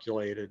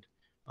calculated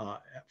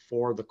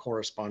for the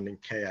corresponding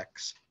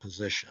KX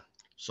position.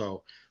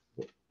 So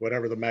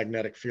whatever the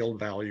magnetic field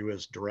value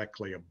is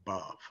directly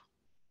above.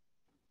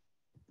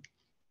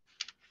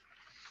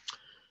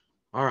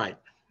 All right,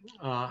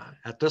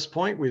 at this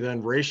point, we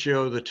then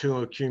ratio the two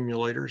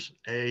accumulators,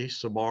 A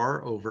sub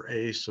R over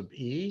A sub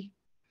E.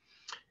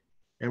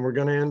 And we're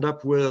gonna end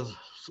up with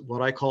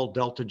what I call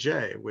delta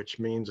J, which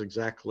means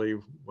exactly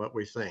what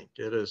we think.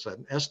 It is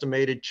an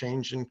estimated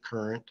change in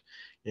current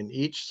in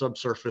each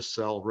subsurface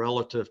cell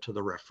relative to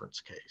the reference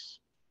case.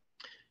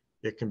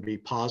 It can be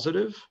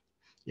positive,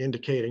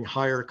 indicating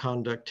higher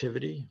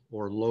conductivity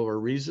or lower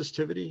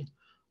resistivity,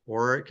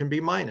 or it can be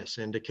minus,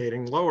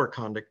 indicating lower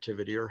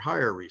conductivity or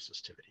higher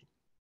resistivity.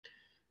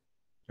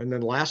 And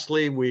then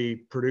lastly, we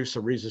produce a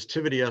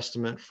resistivity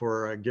estimate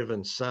for a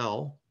given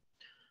cell,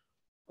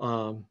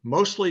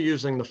 mostly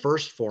using the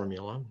first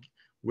formula,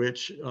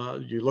 which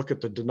you look at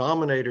the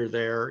denominator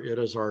there, it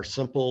is our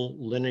simple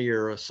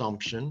linear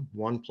assumption,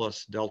 1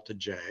 plus delta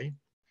J.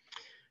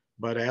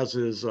 But as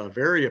is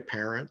very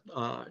apparent,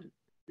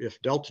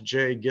 if delta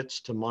J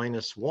gets to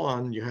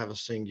 -1, you have a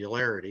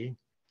singularity.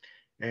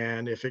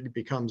 And if it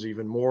becomes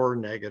even more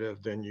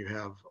negative, then you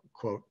have,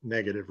 quote,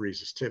 negative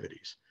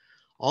resistivities.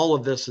 All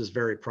of this is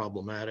very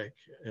problematic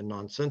and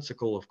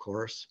nonsensical, of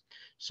course.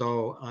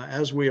 So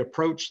as we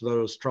approach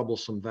those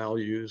troublesome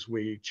values,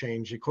 we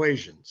change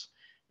equations.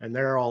 And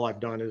there all I've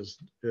done is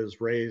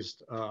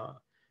raised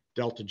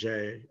delta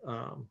J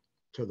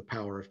to the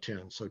power of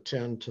 10. So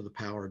 10 to the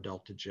power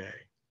delta J.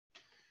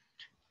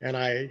 And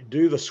I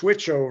do the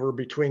switch over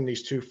between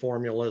these two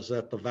formulas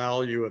at the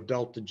value of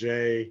delta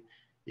J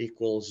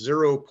equals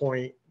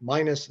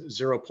minus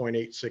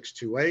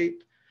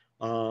 0.8628.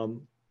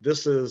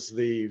 This is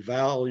the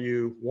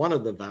value, one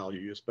of the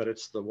values, but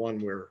it's the one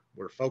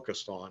we're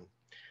focused on,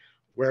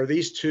 where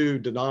these two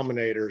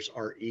denominators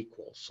are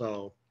equal.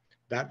 So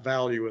that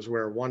value is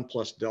where 1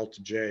 plus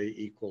delta J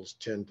equals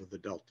 10 to the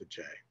delta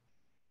J.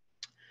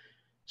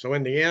 So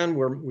in the end,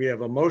 we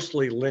have a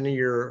mostly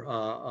linear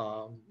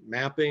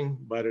mapping,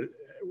 but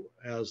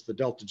as the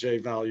delta J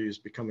values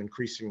become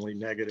increasingly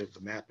negative,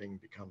 the mapping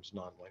becomes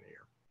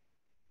nonlinear.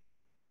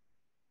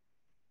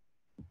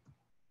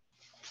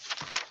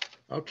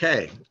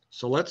 Okay,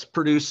 so let's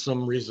produce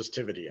some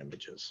resistivity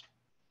images.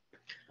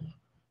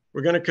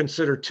 We're going to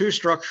consider two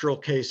structural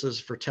cases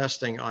for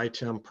testing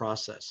ITEM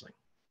processing.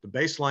 The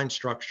baseline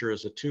structure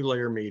is a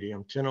 2-layer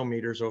medium, 10 ohm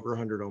meters over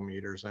 100 ohm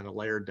meters, and a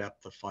layer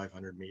depth of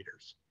 500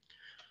 meters.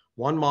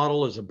 One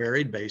model is a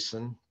buried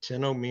basin,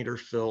 10 ohm meter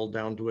fill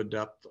down to a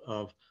depth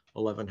of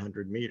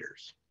 1100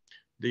 meters.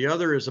 The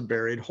other is a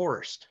buried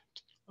horst,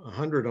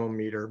 100 ohm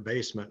meter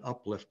basement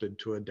uplifted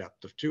to a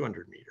depth of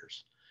 200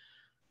 meters.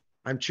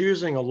 I'm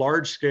choosing a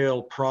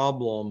large-scale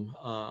problem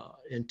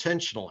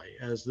intentionally,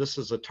 as this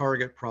is a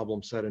target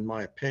problem set, in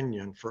my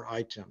opinion, for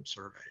ITEM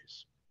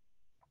surveys.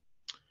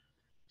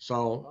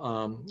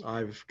 So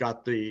I've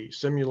got the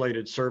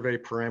simulated survey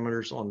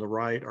parameters on the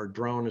right. Our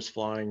drone is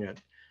flying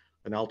at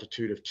an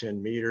altitude of 10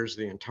 meters.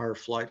 The entire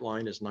flight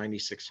line is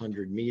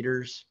 9,600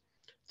 meters,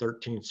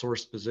 13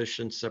 source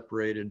positions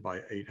separated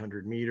by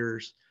 800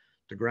 meters.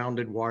 The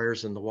grounded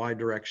wires in the Y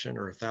direction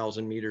are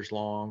 1,000 meters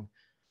long.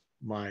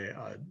 My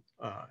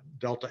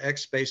delta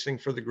X spacing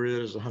for the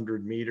grid is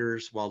 100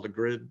 meters, while the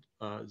grid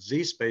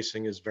Z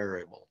spacing is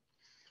variable.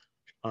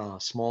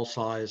 Small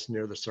size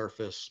near the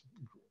surface,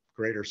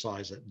 greater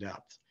size at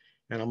depth.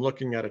 And I'm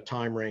looking at a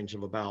time range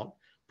of about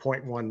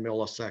 0.1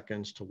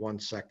 milliseconds to 1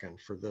 second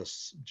for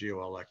this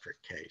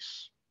geoelectric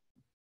case.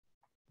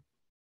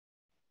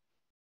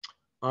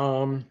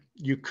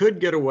 You could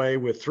get away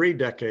with 3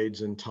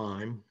 decades in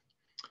time,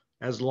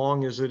 as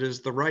long as it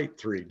is the right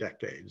 3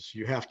 decades.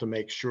 You have to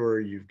make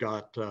sure you've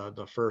got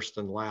the first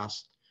and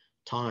last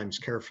times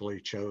carefully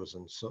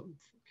chosen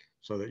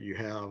so that you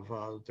have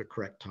the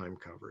correct time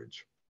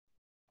coverage.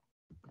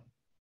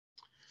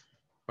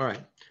 All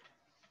right,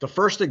 the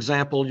first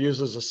example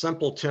uses a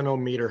simple 10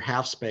 ohm meter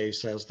half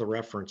space as the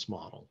reference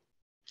model.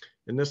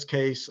 In this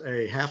case,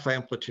 a half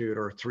amplitude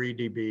or 3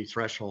 dB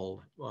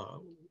threshold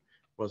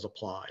was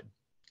applied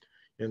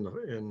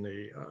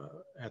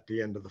at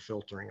the end of the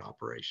filtering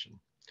operation.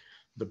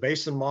 The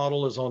basin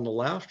model is on the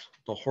left,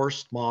 the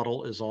horst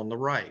model is on the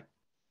right.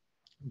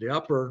 The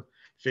upper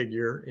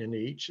figure in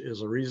each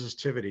is a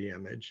resistivity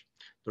image.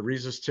 The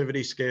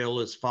resistivity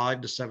scale is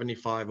 5 to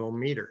 75 ohm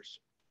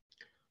meters.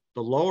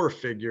 The lower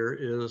figure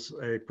is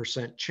a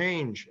percent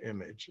change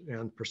image,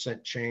 and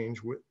percent change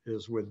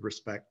is with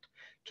respect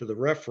to the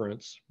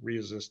reference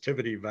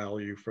resistivity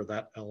value for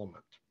that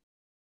element.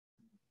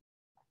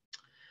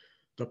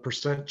 The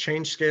percent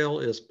change scale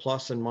is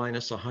plus and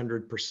minus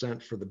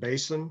 100% for the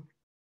basin,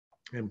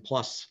 and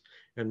plus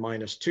and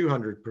minus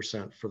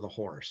 200% for the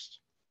horst.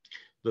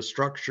 The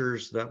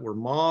structures that were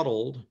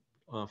modeled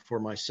for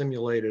my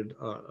simulated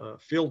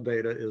field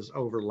data is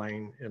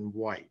overlain in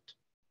white.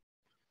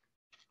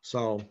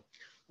 So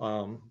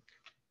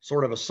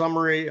sort of a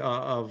summary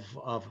of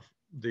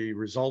the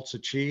results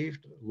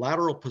achieved.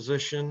 Lateral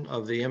position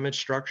of the image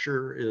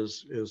structure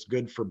is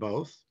good for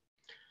both.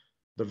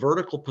 The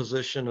vertical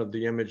position of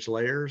the image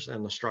layers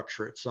and the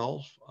structure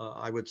itself,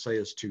 I would say,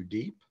 is too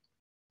deep.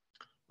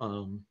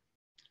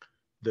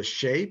 The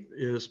shape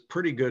is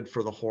pretty good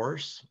for the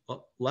horse,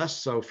 less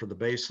so for the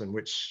basin,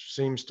 which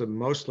seems to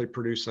mostly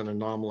produce an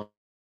anomaly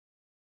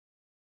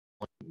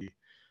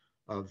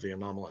of the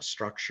anomalous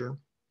structure.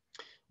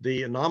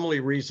 The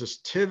anomaly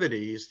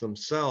resistivities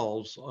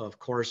themselves, of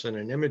course, in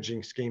an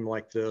imaging scheme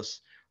like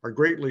this, are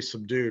greatly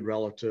subdued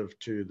relative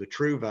to the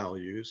true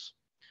values.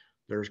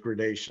 There's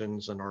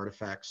gradations and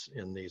artifacts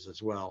in these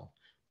as well,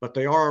 but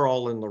they are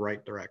all in the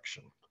right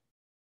direction,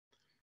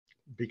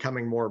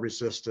 becoming more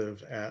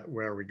resistive at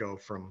where we go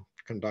from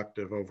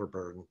conductive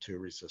overburden to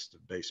resistive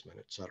basement,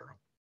 et cetera.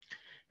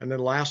 And then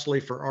lastly,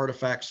 for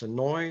artifacts and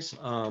noise,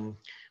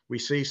 we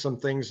see some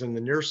things in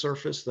the near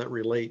surface that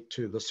relate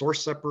to the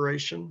source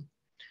separation.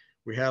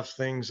 We have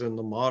things in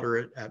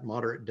the at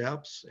moderate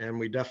depths, and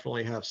we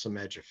definitely have some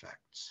edge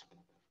effects.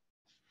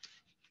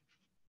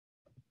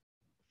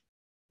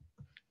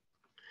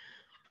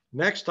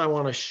 Next, I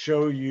want to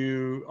show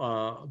you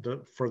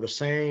for the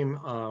same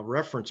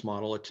reference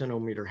model, a 10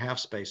 ohm meter half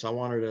space. I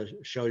wanted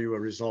to show you a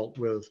result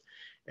with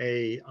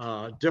a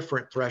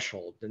different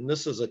threshold. And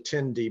this is a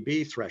 10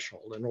 dB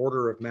threshold, an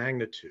order of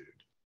magnitude.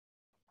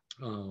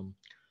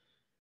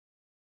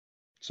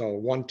 So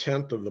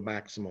 1/10 of the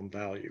maximum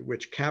value,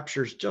 which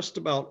captures just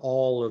about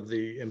all of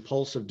the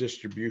impulsive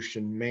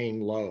distribution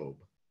main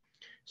lobe.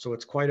 So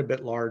it's quite a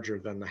bit larger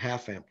than the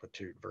half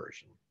amplitude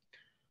version.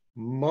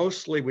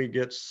 Mostly we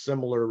get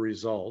similar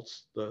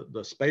results.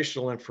 The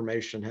spatial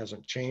information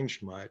hasn't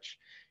changed much.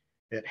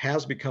 It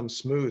has become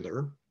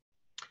smoother,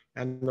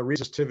 and the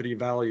resistivity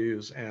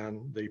values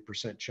and the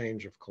percent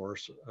change, of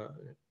course,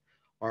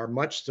 are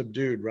much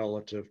subdued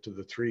relative to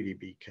the 3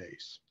 dB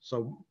case.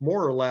 So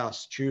more or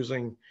less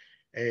choosing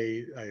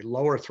a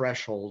lower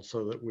threshold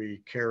so that we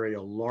carry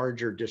a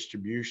larger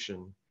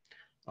distribution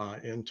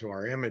into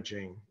our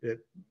imaging,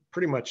 it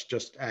pretty much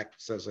just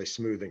acts as a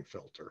smoothing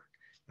filter.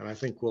 And I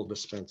think we'll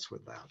dispense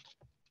with that.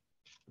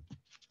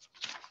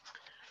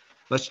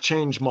 Let's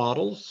change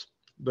models.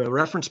 The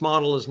reference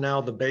model is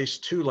now the base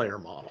 2-layer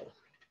model.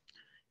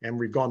 And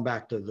we've gone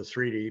back to the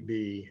 3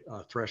 dB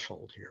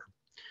threshold here.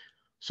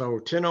 So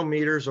 10 ohm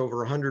meters over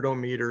 100 ohm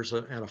meters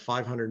and a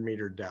 500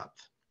 meter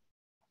depth.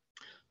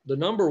 The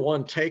number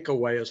one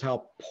takeaway is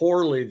how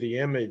poorly the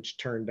image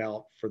turned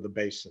out for the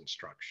basin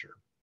structure.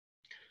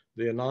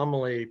 The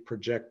anomaly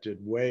projected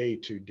way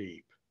too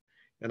deep.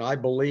 And I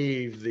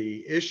believe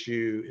the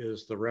issue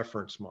is the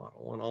reference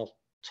model, and I'll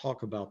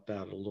talk about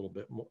that a little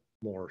bit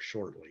more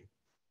shortly.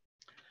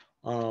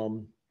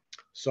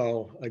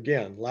 So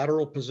again,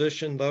 lateral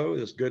position though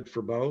is good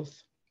for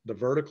both. The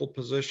vertical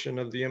position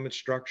of the image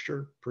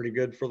structure, pretty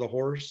good for the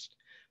horst,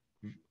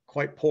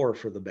 quite poor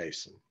for the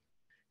basin.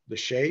 The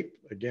shape,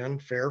 again,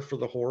 fair for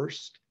the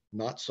horst,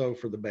 not so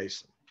for the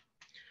basin.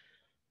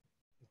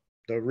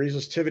 The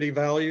resistivity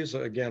values,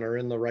 again, are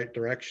in the right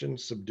direction,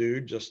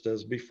 subdued just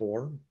as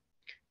before.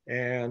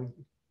 And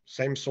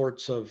same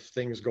sorts of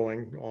things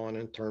going on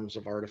in terms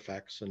of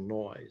artifacts and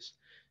noise.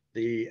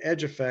 The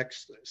edge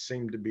effects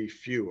seem to be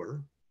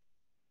fewer,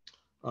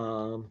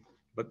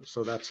 but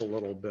so that's a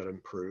little bit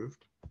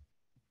improved.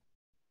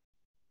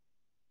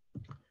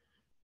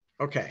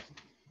 Okay,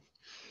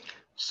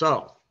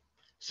 so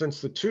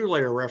since the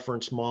two-layer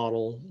reference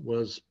model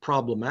was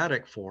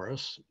problematic for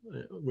us,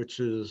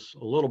 which is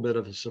a little bit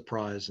of a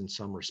surprise in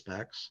some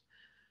respects,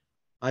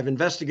 I've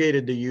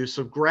investigated the use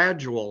of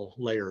gradual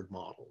layered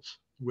models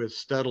with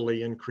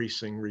steadily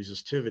increasing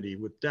resistivity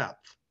with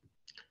depth.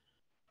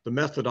 The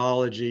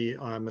methodology,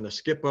 I'm going to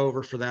skip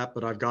over for that,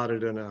 but I've got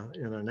it in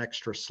an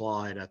extra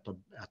slide at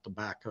the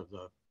back of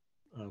the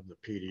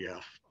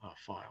PDF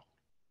file.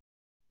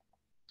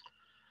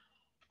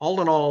 All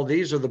in all,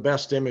 these are the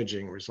best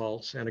imaging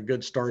results and a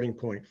good starting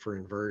point for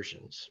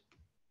inversions.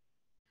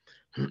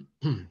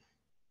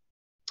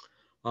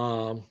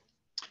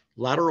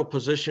 Lateral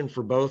position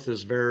for both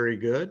is very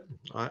good,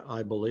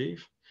 I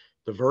believe.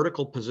 The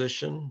vertical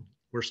position,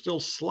 we're still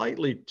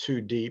slightly too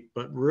deep,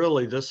 but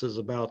really this is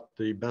about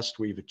the best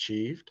we've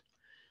achieved.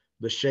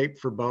 The shape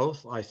for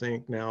both, I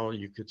think now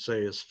you could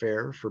say is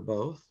fair for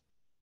both.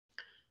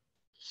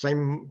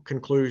 Same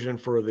conclusion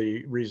for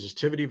the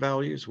resistivity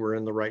values, we're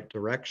in the right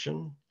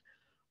direction.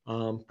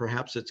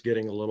 Perhaps it's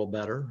getting a little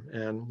better,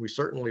 and we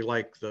certainly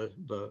like the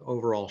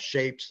overall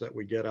shapes that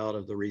we get out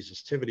of the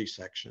resistivity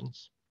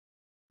sections.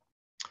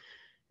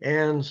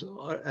 And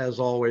as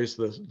always,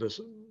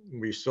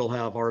 we still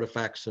have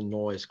artifacts and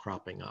noise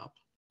cropping up.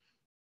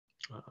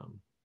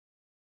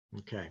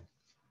 Okay.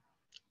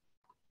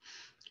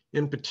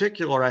 In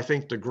particular, I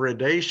think the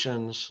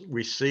gradations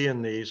we see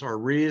in these are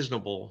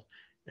reasonable,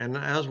 and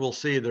as we'll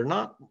see, they're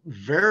not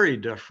very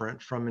different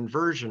from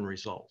inversion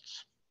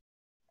results.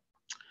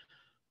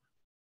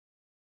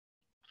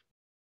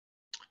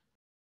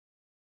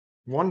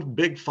 One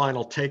big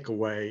final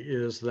takeaway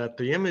is that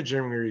the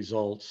imaging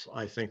results,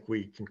 I think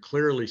we can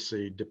clearly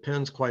see,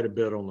 depends quite a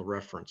bit on the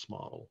reference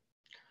model.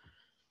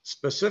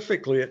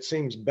 Specifically, it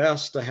seems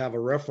best to have a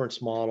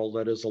reference model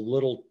that is a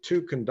little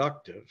too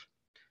conductive,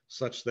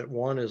 such that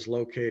one is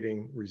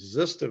locating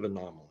resistive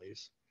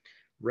anomalies,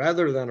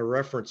 rather than a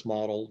reference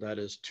model that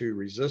is too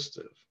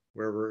resistive,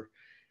 where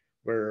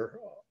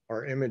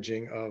our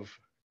imaging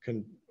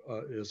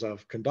is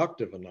of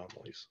conductive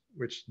anomalies,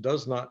 which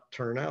does not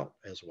turn out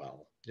as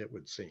well, it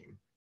would seem.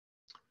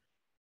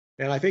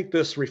 And I think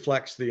this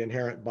reflects the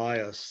inherent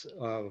bias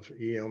of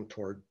EM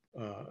toward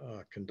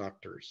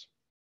conductors.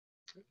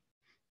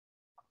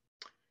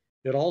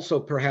 It also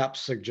perhaps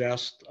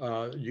suggests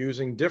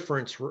using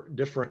different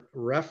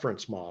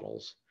reference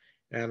models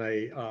and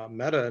a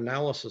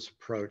meta-analysis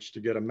approach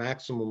to get a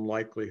maximum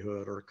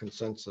likelihood or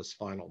consensus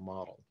final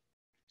model.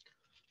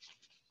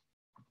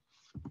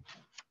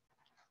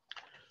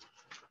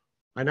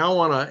 I now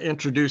want to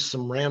introduce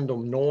some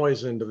random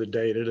noise into the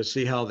data to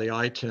see how the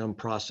ITEM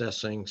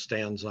processing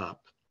stands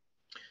up.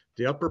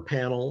 The upper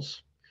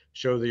panels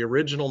show the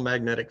original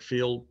magnetic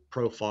field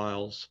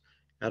profiles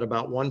at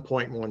about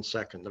 1.1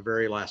 second, the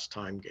very last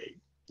time gate.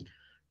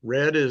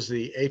 Red is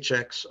the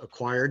HX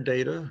acquired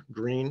data,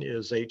 green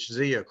is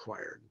HZ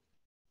acquired.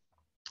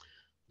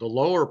 The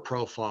lower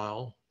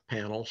profile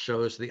panel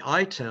shows the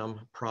ITEM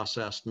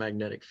processed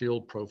magnetic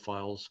field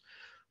profiles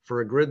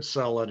for a grid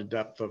cell at a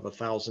depth of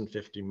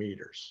 1,050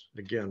 meters.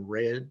 Again,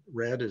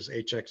 red is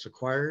HX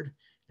acquired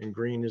and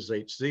green is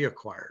HZ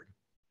acquired.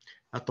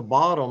 At the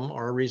bottom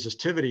are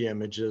resistivity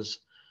images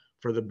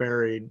for the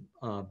buried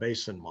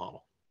basin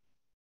model.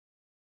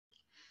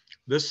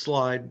 This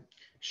slide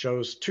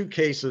shows two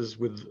cases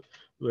with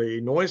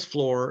the noise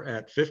floor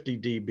at 50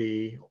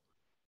 dB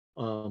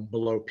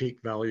below peak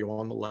value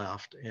on the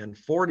left and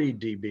 40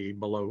 dB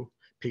below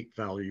peak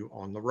value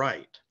on the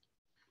right.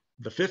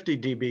 The 50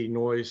 dB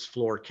noise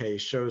floor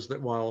case shows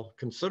that while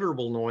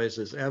considerable noise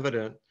is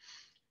evident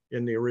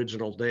in the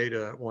original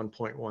data at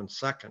 1.1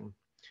 second,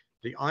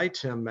 the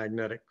ITEM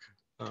magnetic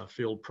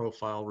field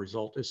profile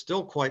result is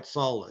still quite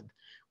solid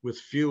with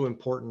few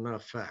important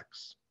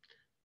effects.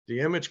 The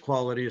image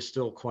quality is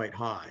still quite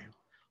high.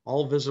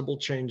 All visible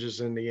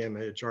changes in the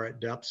image are at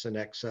depths in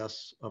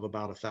excess of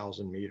about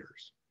 1,000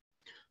 meters.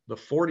 The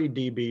 40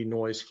 dB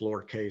noise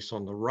floor case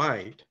on the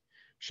right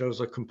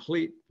shows a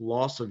complete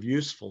loss of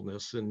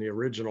usefulness in the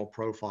original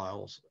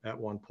profiles at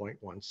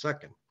 1.1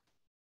 second.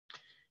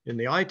 In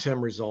the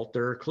ITEM result,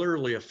 there are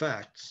clearly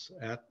effects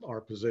at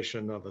our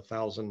position of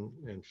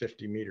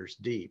 1,050 meters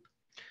deep,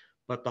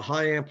 but the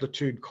high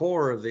amplitude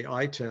core of the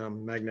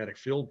ITEM magnetic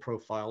field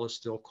profile is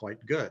still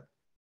quite good.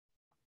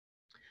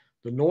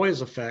 The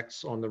noise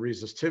effects on the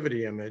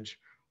resistivity image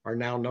are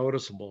now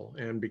noticeable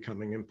and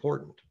becoming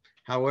important.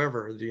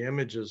 However, the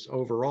image is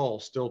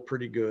overall still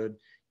pretty good,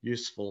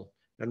 useful,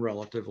 and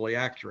relatively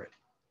accurate.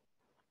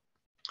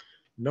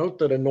 Note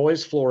that a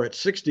noise floor at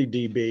 60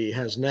 dB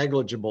has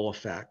negligible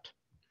effect,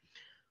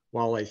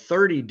 while a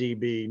 30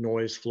 dB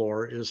noise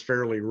floor is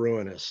fairly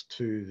ruinous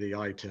to the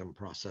ITEM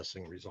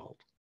processing result.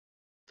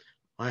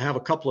 I have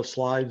a couple of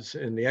slides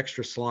in the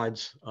extra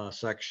slides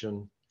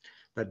section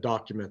that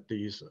document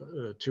these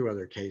two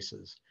other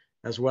cases,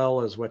 as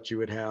well as what you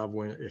would have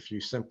if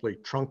you simply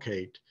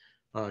truncate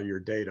your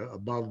data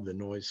above the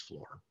noise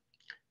floor,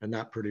 and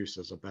that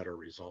produces a better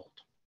result.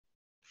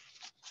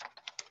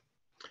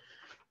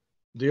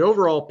 The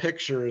overall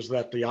picture is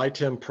that the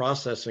ITEM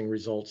processing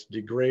results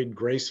degrade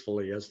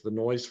gracefully as the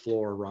noise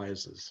floor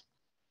rises.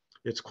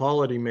 Its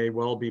quality may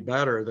well be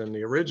better than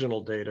the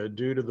original data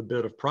due to the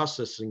bit of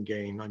processing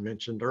gain I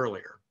mentioned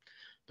earlier.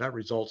 That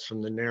results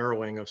from the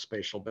narrowing of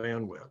spatial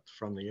bandwidth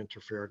from the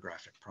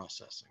interferographic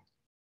processing.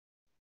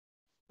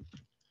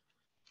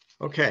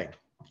 Okay,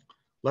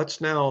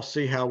 let's now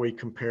see how we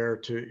compare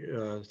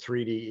to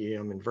 3D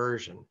EM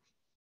inversion.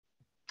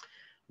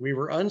 We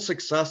were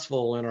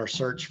unsuccessful in our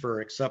search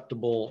for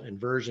acceptable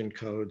inversion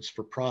codes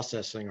for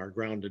processing our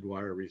grounded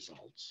wire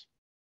results.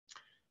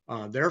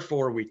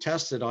 Therefore, we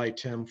tested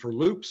ITEM for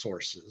loop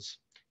sources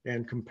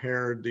and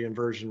compared the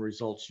inversion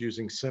results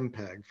using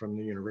SIMPEG from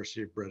the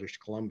University of British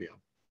Columbia.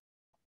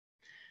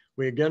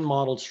 We again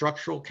modeled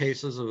structural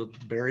cases of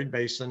buried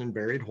basin and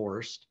buried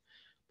horst,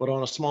 but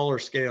on a smaller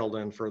scale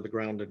than for the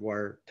grounded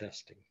wire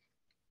testing.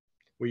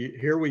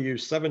 Here we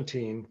use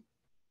 17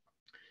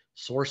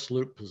 source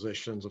loop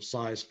positions of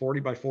size 40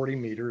 by 40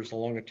 meters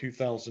along a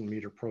 2,000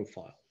 meter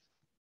profile.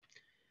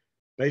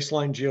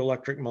 Baseline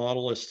geoelectric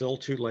model is still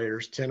 2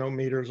 layers, 10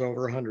 ohmeters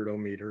over 100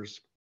 ohmeters,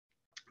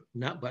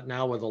 but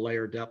now with a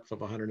layer depth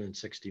of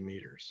 160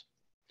 meters.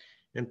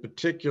 In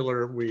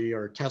particular, we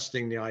are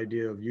testing the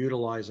idea of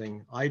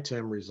utilizing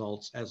ITEM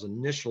results as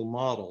initial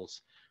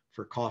models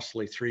for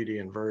costly 3D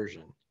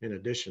inversion, in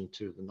addition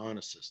to the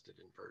non-assisted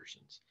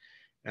inversions.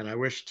 And I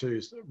wish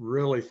to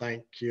really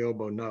thank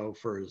Kyobo No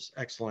for his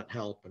excellent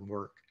help and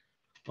work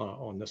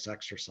on this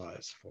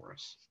exercise for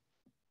us.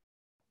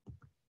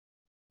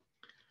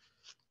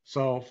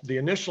 So the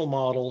initial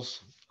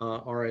models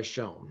are as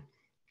shown.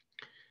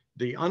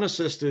 The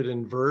unassisted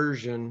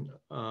inversion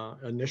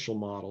initial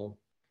model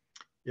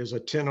is a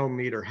 10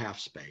 ohmeter half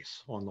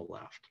space on the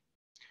left.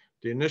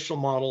 The initial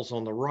models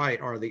on the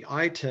right are the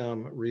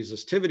ITEM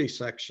resistivity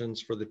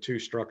sections for the 2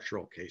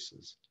 structural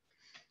cases.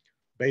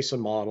 Basin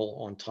model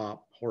on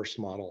top, horst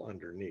model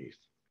underneath.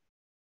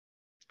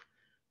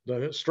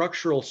 The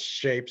structural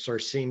shapes are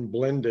seen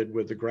blended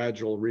with the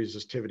gradual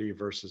resistivity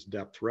versus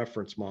depth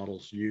reference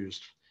models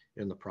used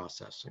in the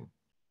processing.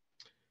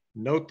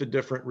 Note the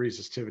different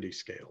resistivity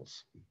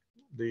scales.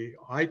 The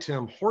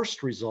ITEM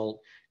horst result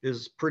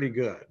is pretty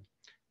good.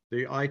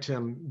 The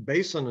ITEM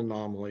basin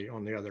anomaly,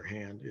 on the other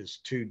hand, is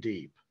too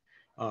deep,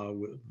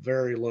 with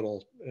very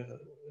little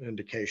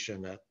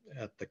indication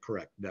at the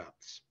correct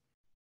depths.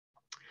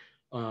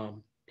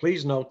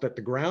 Please note that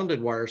the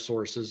grounded wire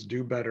sources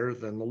do better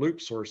than the loop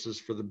sources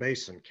for the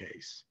basin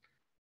case.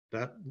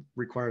 That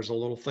requires a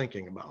little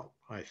thinking about,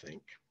 I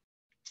think.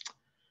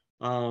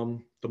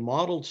 The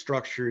modeled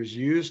structures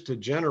used to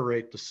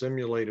generate the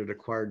simulated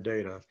acquired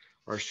data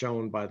are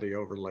shown by the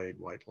overlaid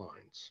white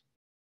lines.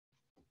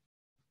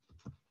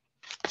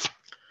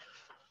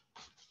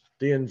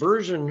 The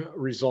inversion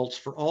results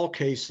for all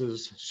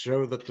cases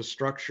show that the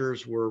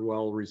structures were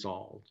well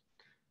resolved,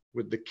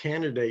 with the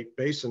candidate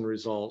basin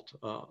result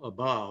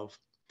above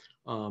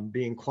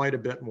being quite a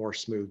bit more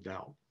smoothed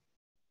out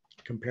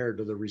compared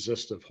to the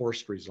resistive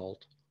horst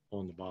result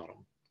on the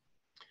bottom.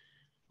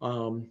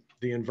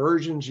 The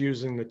inversions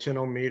using the 10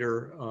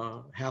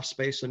 ohmeter half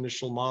space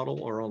initial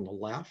model are on the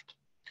left.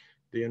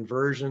 The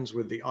inversions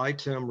with the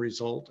ITEM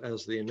result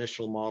as the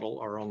initial model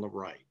are on the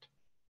right.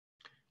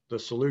 The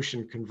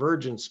solution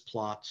convergence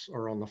plots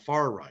are on the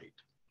far right.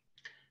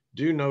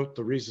 Do note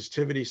the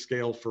resistivity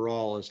scale for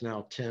all is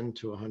now 10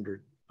 to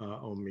 100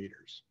 ohm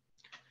meters.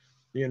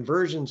 The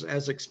inversions,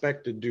 as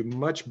expected, do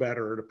much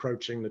better at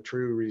approaching the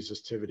true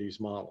resistivities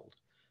modeled.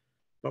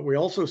 But we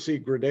also see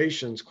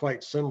gradations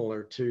quite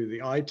similar to the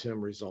ITEM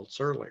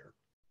results earlier.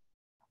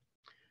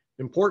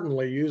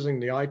 Importantly, using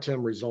the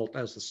ITEM result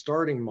as the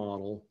starting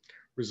model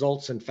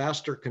results in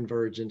faster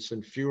convergence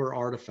and fewer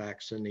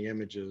artifacts in the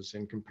images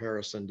in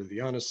comparison to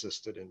the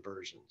unassisted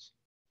inversions.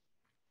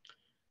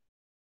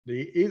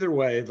 Either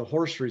way, the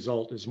horst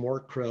result is more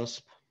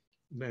crisp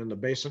and the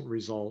basin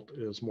result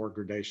is more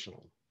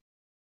gradational.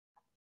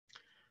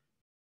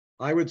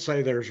 I would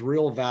say there's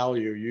real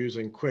value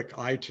using quick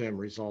ITEM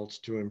results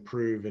to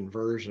improve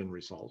inversion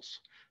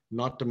results,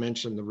 not to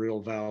mention the real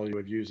value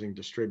of using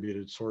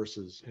distributed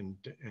sources in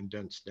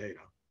dense data.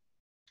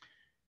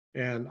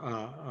 And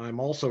I'm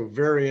also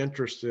very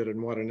interested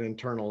in what an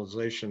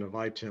internalization of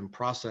ITEM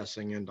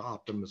processing into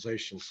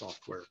optimization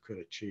software could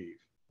achieve.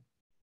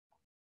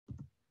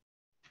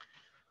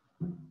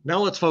 Now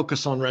let's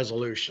focus on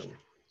resolution.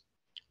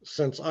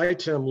 Since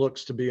ITEM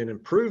looks to be an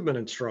improvement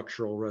in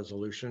structural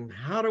resolution,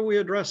 how do we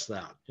address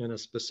that in a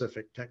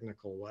specific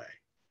technical way?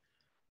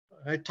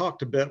 I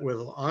talked a bit with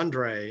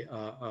Andre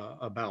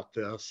about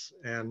this,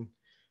 and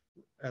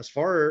as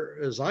far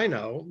as I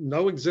know,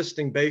 no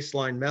existing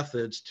baseline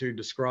methods to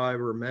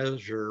describe or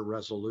measure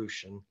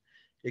resolution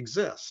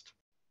exist.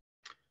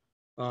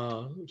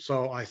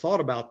 So I thought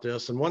about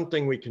this, and one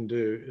thing we can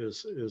do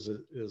is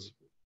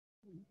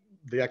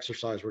the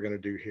exercise we're going to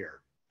do here.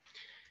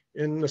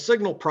 In the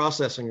signal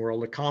processing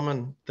world, a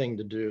common thing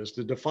to do is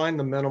to define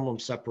the minimum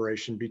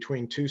separation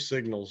between two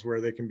signals where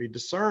they can be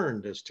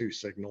discerned as two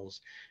signals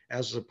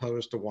as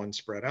opposed to one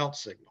spread out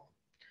signal.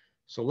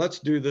 So let's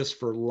do this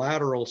for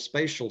lateral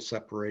spatial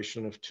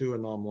separation of two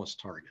anomalous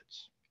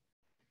targets.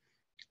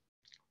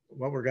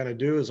 What we're going to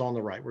do is on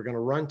the right, we're going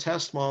to run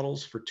test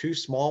models for two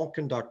small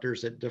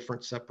conductors at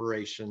different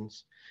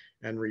separations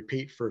and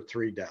repeat for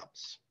 3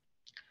 depths.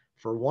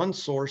 For one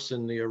source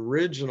in the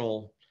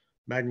original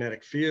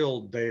magnetic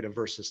field data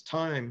versus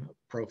time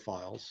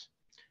profiles,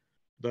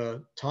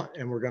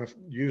 and we're going to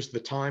use the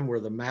time where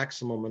the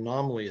maximum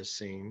anomaly is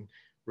seen.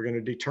 We're going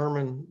to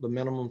determine the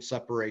minimum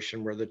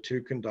separation where the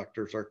two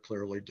conductors are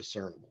clearly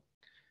discernible.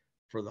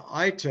 For the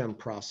ITEM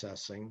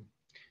processing,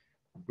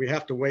 we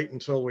have to wait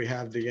until we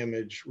have the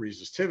image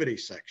resistivity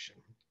section.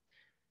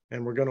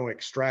 And we're going to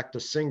extract a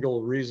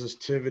single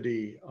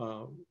resistivity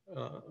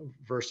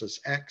versus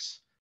X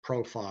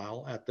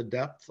profile at the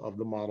depth of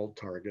the modeled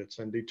targets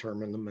and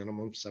determine the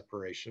minimum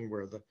separation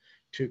where the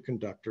two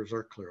conductors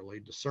are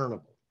clearly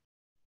discernible.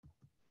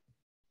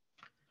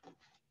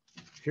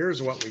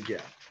 Here's what we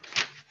get.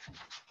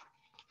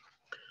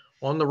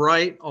 On the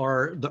right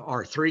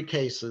are 3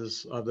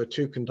 cases of the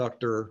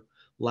 2-conductor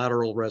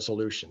lateral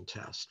resolution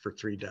test for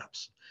 3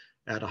 depths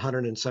at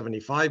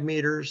 175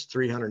 meters,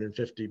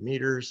 350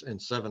 meters, and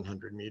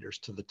 700 meters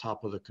to the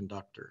top of the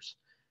conductors.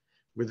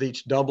 With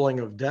each doubling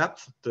of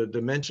depth, the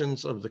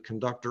dimensions of the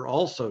conductor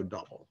also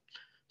double.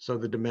 So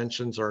the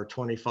dimensions are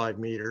 25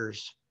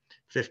 meters,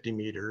 50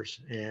 meters,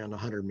 and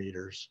 100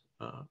 meters,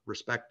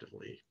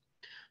 respectively.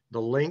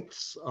 The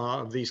lengths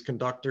of these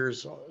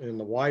conductors in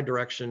the Y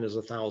direction is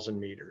 1,000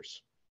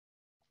 meters.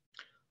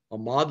 A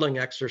modeling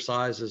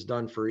exercise is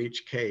done for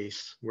each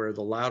case where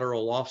the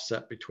lateral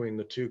offset between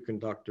the two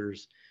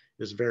conductors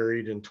is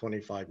varied in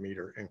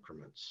 25-meter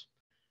increments.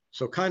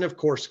 So kind of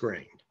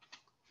coarse-grained,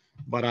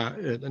 but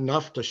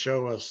enough to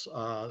show us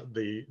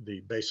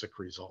the basic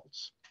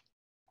results.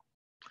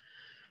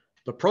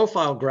 The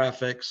profile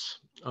graphics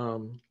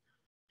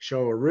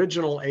show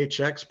original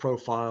HX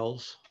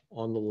profiles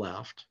on the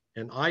left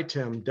and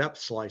ITEM depth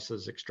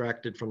slices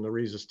extracted from the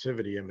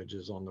resistivity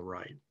images on the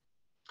right.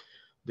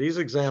 These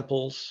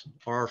examples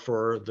are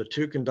for the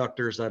 2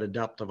 conductors at a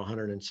depth of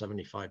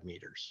 175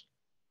 meters.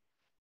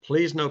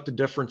 Please note the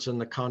difference in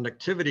the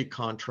conductivity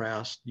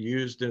contrast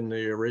used in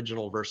the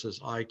original versus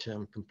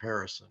ITEM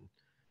comparison.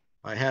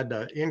 I had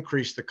to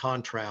increase the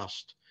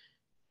contrast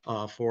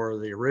for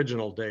the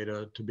original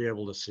data to be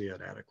able to see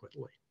it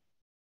adequately.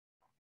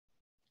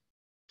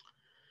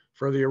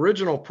 For the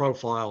original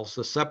profiles,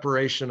 the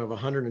separation of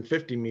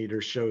 150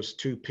 meters shows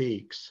 2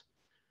 peaks,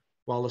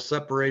 while the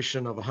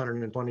separation of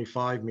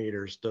 125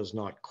 meters does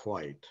not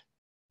quite.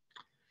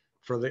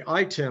 For the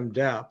ITEM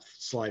depth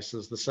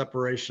slices, the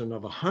separation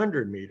of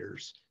 100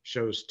 meters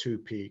shows 2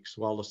 peaks,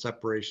 while the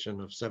separation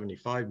of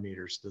 75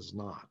 meters does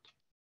not.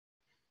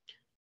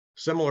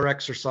 Similar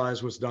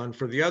exercise was done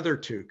for the other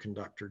 2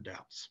 conductor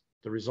depths.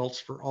 The results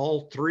for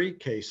all 3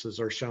 cases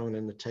are shown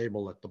in the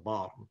table at the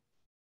bottom.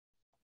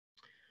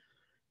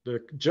 The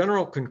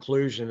general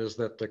conclusion is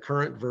that the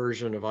current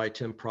version of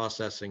ITEM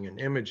processing and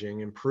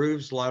imaging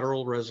improves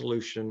lateral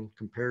resolution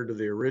compared to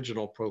the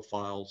original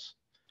profiles.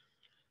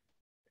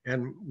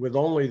 And with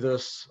only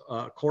this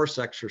course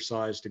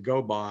exercise to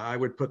go by, I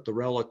would put the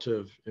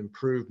relative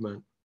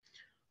improvement,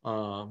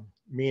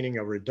 meaning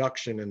a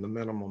reduction in the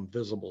minimum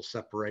visible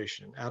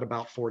separation at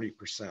about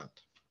 40%.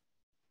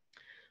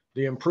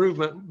 The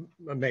improvement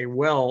may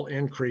well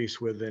increase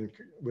with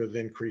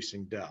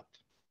increasing depth.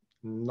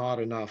 Not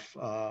enough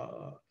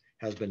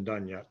has been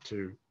done yet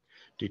to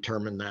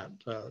determine that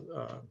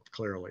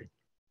clearly.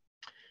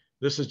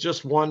 This is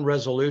just one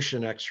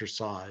resolution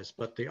exercise,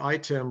 but the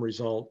ITEM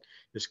result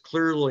is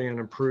clearly an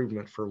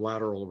improvement for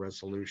lateral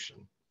resolution.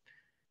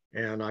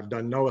 And I've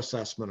done no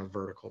assessment of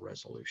vertical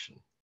resolution.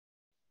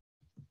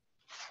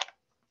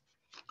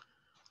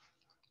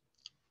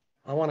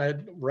 I want to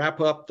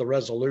wrap up the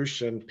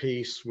resolution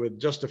piece with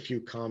just a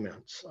few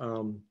comments.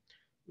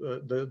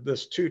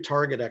 This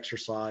 2-target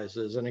exercise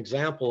is an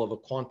example of a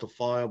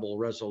quantifiable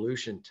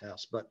resolution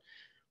test, but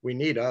we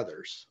need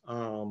others.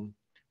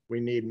 We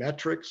need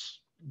metrics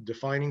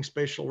defining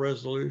spatial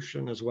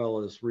resolution, as well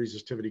as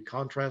resistivity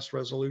contrast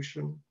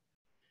resolution,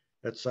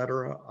 et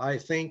cetera. I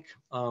think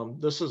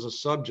this is a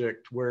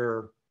subject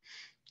where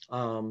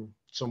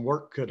some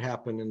work could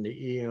happen in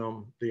the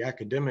EM, the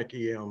academic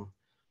EM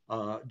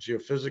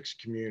geophysics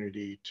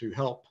community to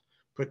help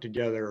put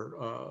together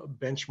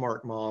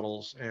benchmark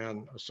models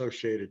and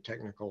associated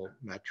technical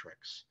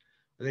metrics.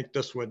 I think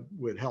this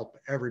would help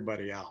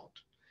everybody out,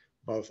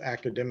 both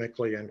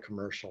academically and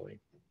commercially.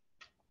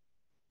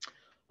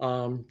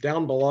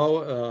 Down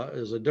below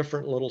is a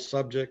different little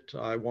subject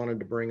I wanted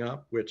to bring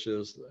up, which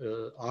is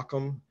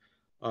Occam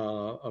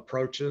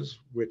approaches,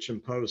 which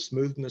impose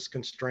smoothness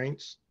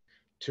constraints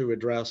to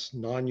address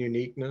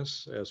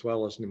non-uniqueness as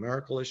well as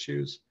numerical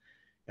issues.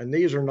 And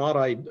these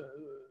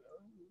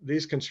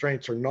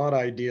constraints are not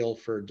ideal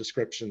for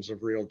descriptions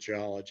of real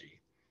geology,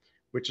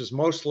 which is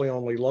mostly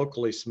only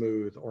locally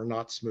smooth or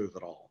not smooth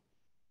at all.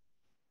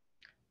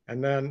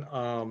 And then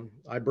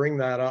I bring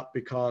that up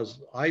because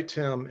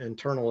ITEM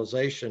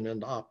internalization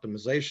and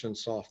optimization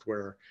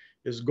software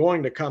is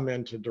going to come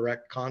into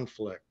direct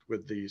conflict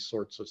with these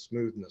sorts of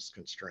smoothness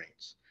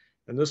constraints.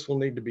 And this will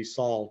need to be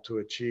solved to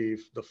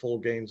achieve the full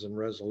gains in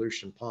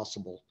resolution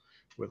possible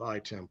with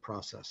ITEM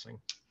processing.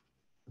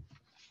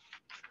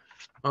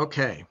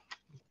 Okay,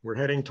 we're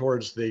heading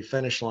towards the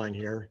finish line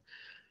here.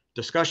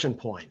 Discussion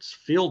points.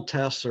 Field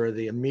tests are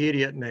the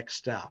immediate next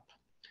step,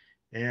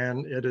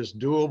 and it is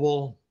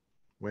doable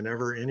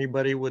whenever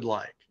anybody would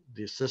like.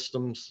 The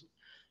systems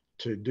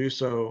to do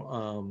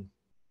so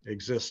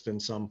exist in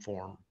some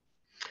form.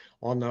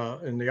 In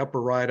the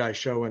upper right, I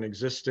show an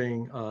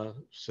existing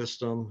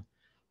system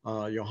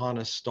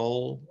Johannes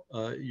Stoll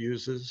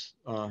uses,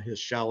 his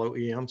shallow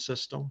EM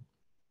system.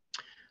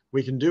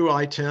 We can do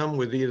ITEM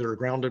with either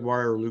grounded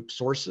wire or loop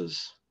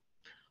sources.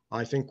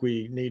 I think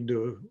we need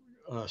to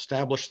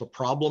establish the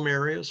problem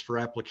areas for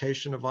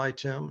application of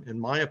ITEM. In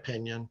my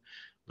opinion,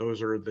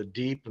 those are the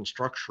deep and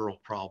structural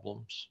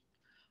problems.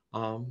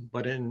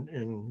 But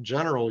in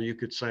general, you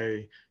could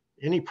say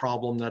any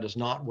problem that is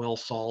not well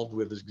solved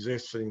with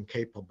existing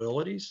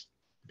capabilities,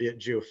 be it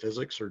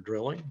geophysics or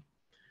drilling.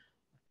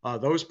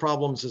 Those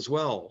problems as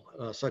well,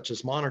 such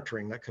as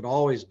monitoring, that could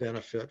always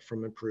benefit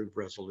from improved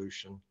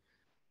resolution.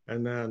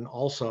 And then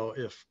also,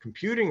 if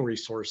computing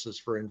resources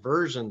for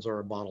inversions are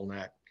a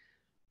bottleneck,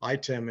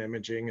 ITEM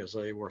imaging is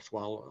a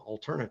worthwhile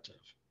alternative.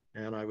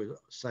 And I would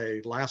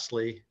say,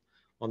 lastly,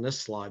 on this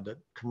slide, that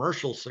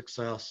commercial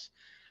success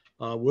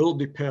will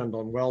depend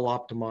on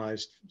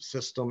well-optimized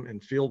system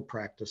and field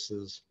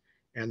practices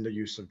and the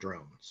use of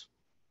drones.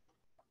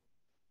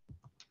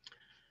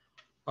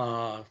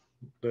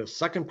 The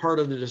second part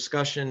of the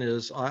discussion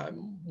is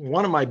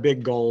one of my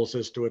big goals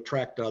is to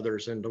attract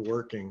others into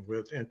working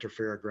with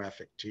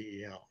interferographic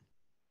TEM.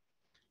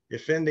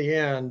 If in the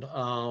end,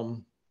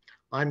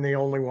 I'm the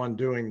only one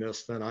doing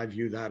this, then I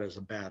view that as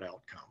a bad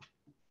outcome.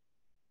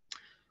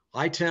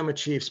 ITEM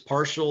achieves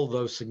partial,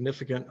 though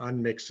significant,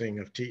 unmixing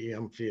of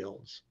TEM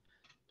fields.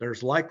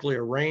 There's likely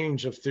a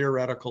range of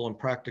theoretical and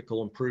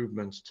practical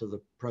improvements to the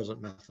present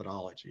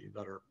methodology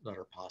that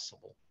are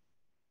possible.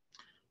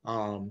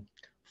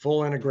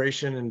 Full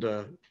integration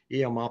into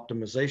EM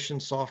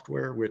optimization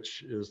software,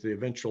 which is the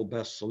eventual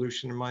best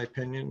solution in my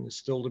opinion, is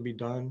still to be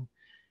done,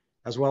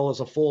 as well as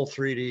a full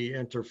 3D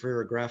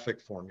interferographic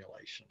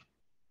formulation.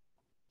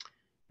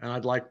 And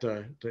I'd like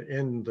to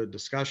end the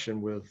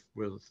discussion with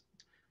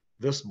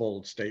this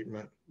bold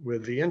statement.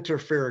 With the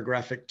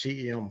interferographic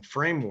TEM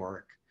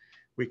framework,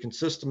 we can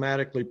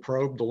systematically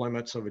probe the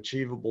limits of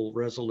achievable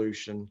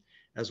resolution,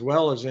 as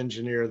well as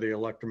engineer the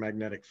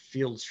electromagnetic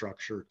field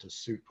structure to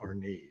suit our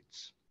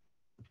needs.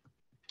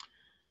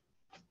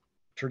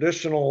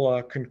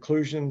 Traditional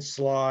conclusion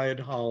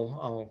slide,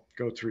 I'll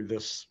go through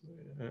this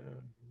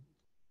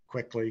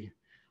quickly.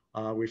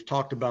 We've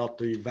talked about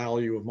the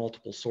value of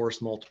multiple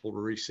source, multiple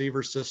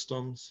receiver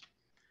systems.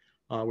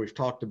 We've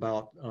talked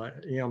about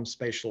EM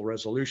spatial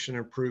resolution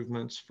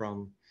improvements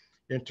from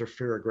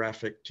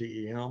interferographic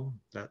TEM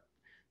that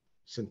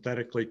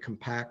synthetically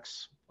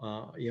compacts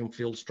EM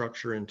field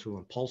structure into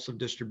impulsive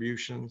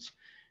distributions.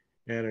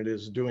 And it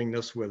is doing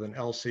this with an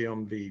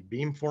LCMV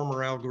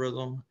beamformer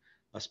algorithm,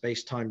 a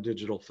space-time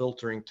digital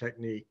filtering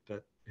technique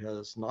that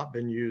has not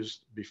been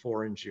used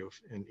before in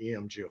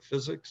EM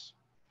geophysics.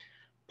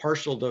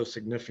 Partial, though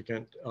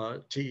significant,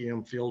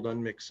 TEM field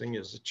unmixing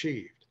is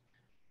achieved.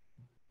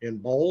 In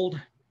bold,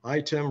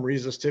 ITEM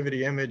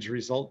resistivity image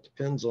result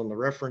depends on the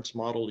reference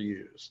model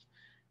used.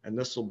 And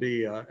this will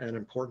be an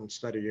important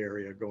study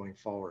area going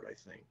forward, I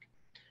think.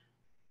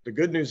 The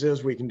good news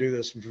is we can do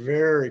this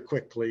very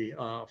quickly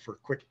for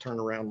quick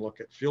turnaround look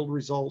at field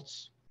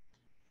results.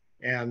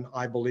 And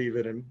I believe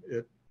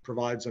it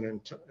provides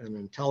an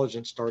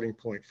intelligent starting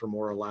point for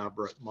more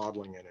elaborate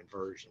modeling and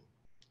inversion.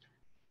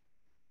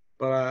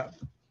 But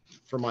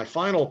for my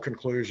final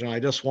conclusion, I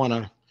just want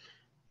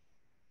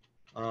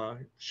to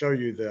show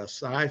you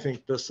this. And I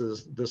think this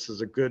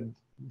is a good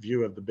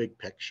view of the big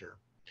picture.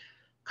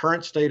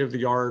 Current state of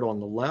the art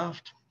on the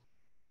left.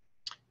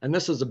 And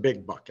this is a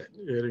big bucket.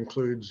 It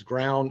includes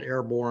ground,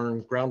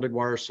 airborne, grounded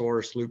wire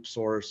source, loop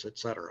source,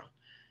 etc.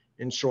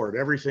 In short,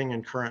 everything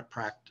in current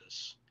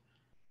practice.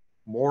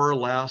 More or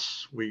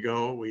less, we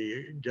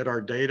get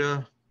our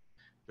data.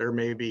 There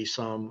may be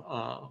some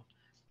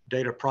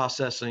data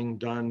processing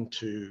done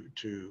to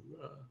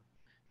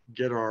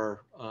get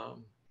our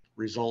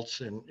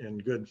results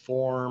in good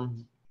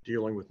form,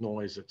 dealing with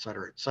noise, et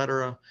cetera, et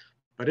cetera.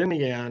 But in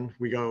the end,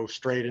 we go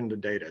straight into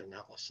data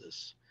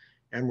analysis.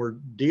 And we're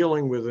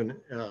dealing with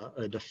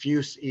a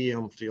diffuse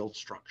EM field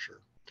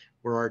structure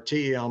where our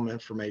TEM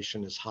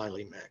information is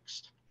highly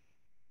mixed.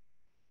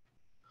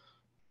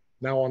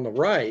 Now on the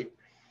right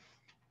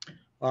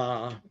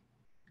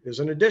is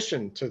an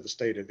addition to the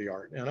state of the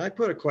art. And I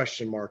put a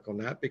question mark on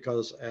that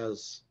because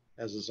as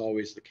is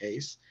always the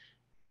case,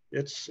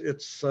 it's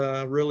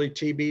really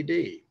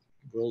TBD.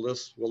 Will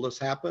this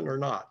happen or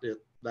not?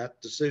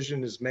 That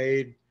decision is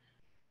made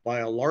by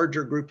a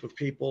larger group of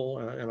people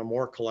in a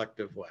more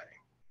collective way.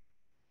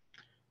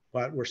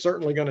 But we're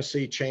certainly going to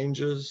see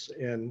changes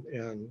in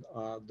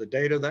the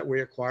data that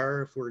we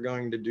acquire if we're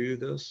going to do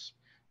this.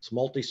 It's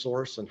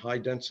multi-source and high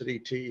density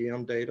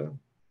TEM data.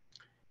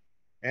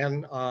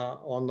 And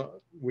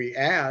we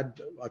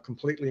add a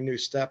completely new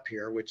step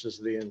here, which is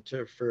the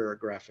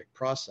interferographic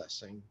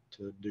processing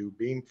to do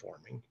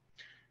beamforming.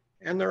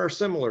 And there are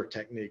similar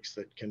techniques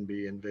that can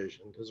be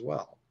envisioned as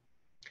well.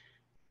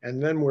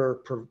 And then we're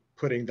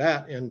putting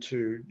that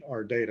into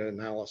our data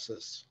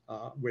analysis,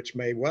 which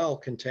may well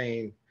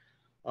contain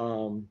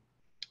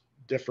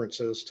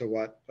differences to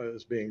what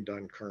is being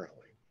done currently.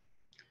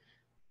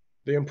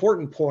 The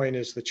important point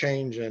is the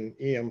change in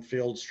EM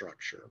field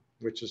structure,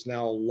 which is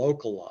now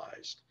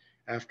localized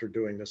after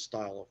doing this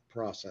style of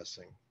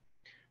processing,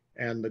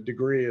 and the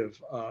degree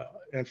of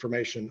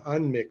information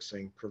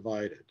unmixing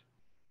provided.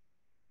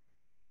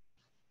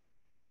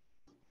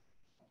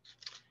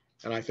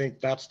 And I think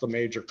that's the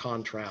major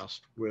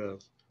contrast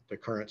with the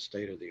current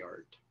state of the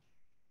art.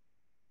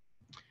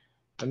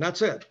 And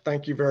that's it.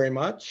 Thank you very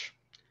much.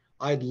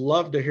 I'd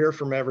love to hear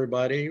from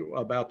everybody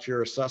about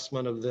your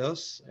assessment of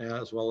this,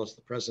 as well as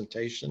the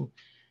presentation.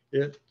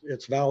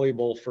 It's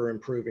valuable for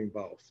improving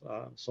both.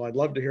 So I'd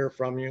love to hear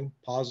from you,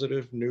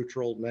 positive,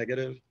 neutral,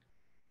 negative,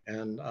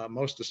 and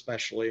most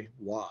especially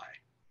why.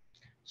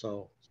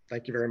 So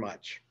thank you very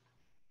much.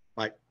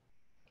 Bye.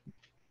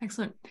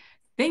 Excellent.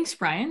 Thanks,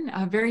 Bryan.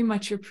 Very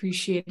much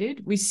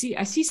appreciated. I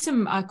see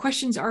some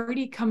questions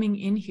already coming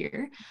in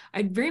here.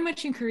 I'd very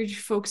much encourage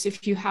folks,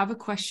 if you have a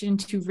question,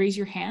 to raise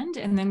your hand,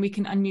 and then we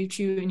can unmute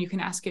you and you can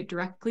ask it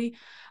directly.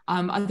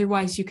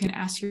 Otherwise, you can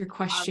ask your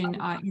question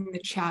in the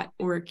chat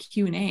or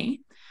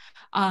Q&A.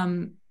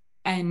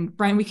 And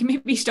Bryan, we can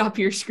maybe stop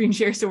your screen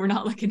share so we're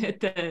not looking at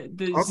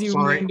the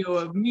Zoom window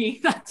of me.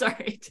 That's all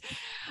right.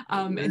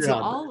 And so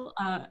I'll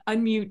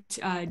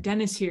unmute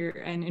Dennis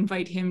here and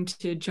invite him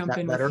to jump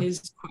in with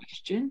his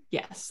question.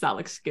 Yes, that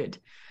looks good.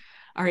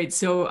 All right,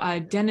 so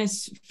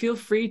Dennis, feel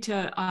free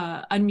to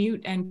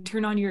unmute and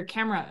turn on your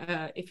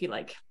camera if you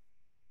like.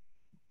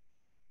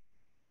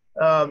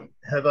 Have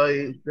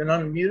I been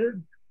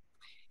unmuted?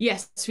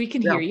 Yes, we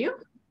can hear you.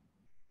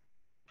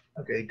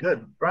 Okay,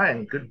 good.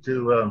 Bryan, good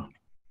to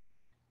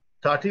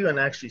talk to you and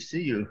actually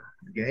see you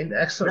again.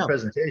 Excellent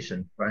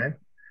presentation, Bryan.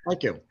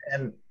 Thank you.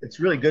 And it's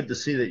really good to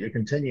see that you're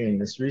continuing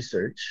this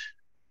research.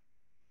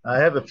 I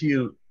have a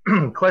few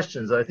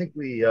questions I think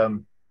we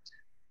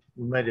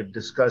might have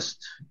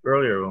discussed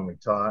earlier when we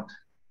talked,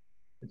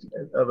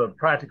 of a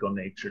practical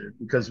nature,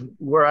 because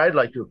where I'd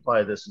like to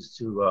apply this is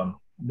to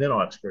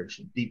mineral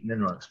exploration, deep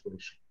mineral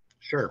exploration.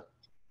 Sure.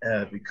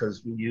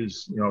 Because we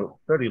use,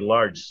 fairly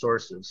large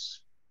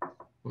sources.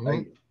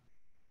 Mm-hmm.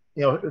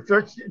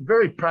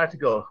 Very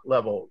practical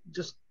level,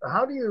 just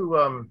how do you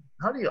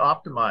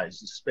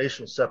optimize the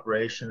spatial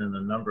separation and the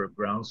number of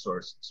ground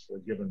sources for a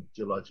given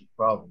geologic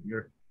problem?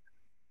 You've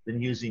been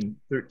using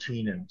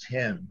 13 and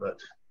 10, but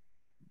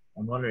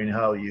I'm wondering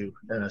how and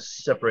a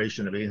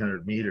separation of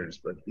 800 meters,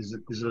 but is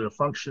it a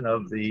function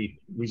of the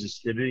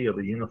resistivity of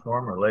a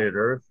uniform or layered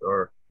earth,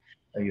 or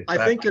are you? I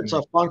think it's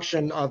a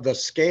function of the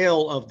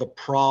scale of the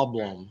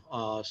problem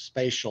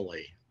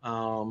spatially.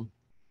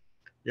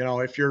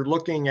 If you're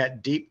looking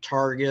at deep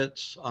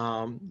targets,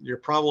 you're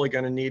probably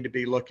going to need to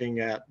be looking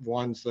at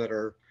ones that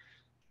are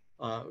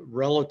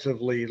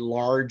relatively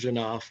large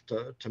enough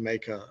to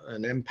make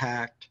an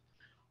impact.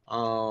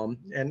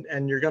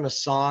 And you're going to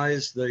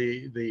size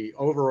the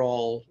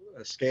overall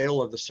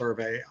scale of the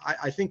survey.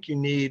 I think you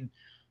need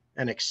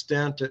an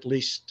extent at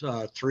least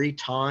 3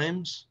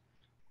 times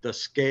the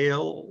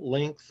scale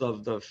length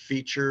of the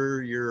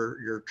feature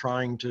you're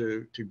trying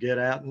to get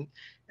at.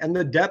 And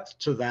the depth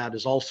to that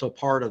is also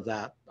part of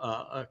that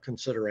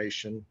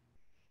consideration.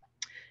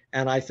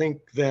 And I think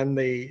then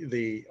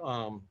the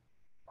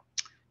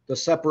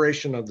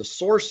separation of the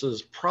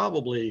sources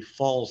probably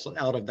falls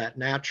out of that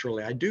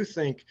naturally. I do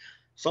think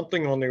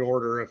something on the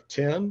order of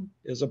 10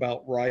 is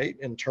about right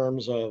in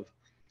terms of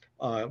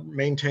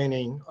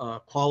maintaining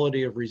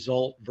quality of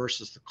result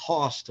versus the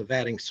cost of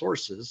adding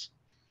sources.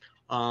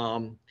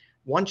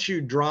 Once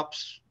you drop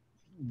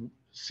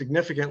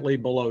significantly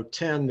below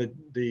 10,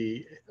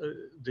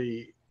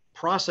 the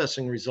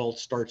processing result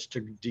starts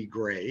to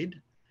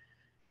degrade.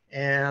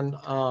 And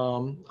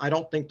I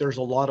don't think there's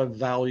a lot of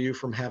value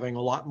from having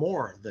a lot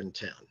more than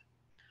 10.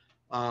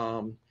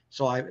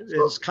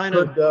 It's kind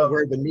of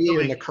where the knee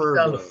in the curve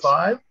down to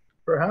 5?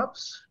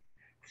 perhaps?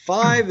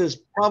 5 is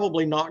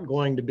probably not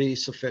going to be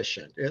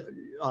sufficient.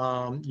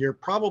 You're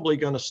probably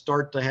going to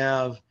start to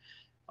have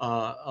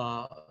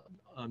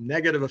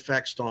negative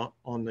effects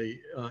on the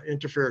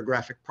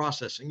interferographic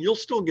processing. You'll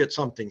still get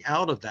something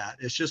out of that.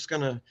 It's just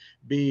going to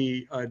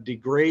be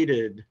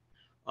degraded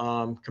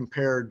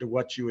compared to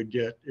what you would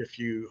get if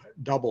you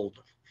doubled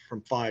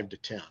from 5 to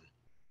 10.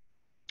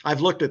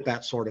 I've looked at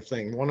that sort of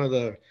thing. One of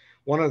the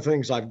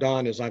things I've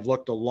done is I've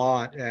looked a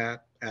lot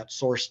at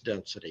source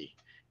density,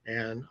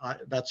 and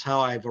that's how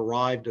I've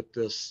arrived at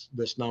this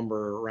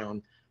number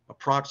around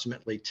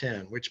approximately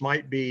 10, which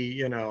might be,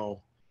 you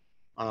know,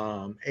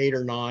 8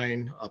 or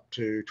 9 up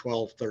to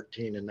 12,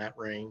 13 in that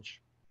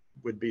range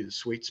would be the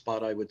sweet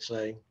spot, I would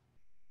say.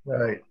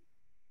 Right.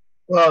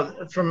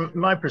 Well, from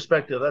my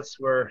perspective, that's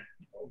where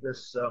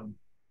this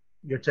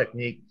your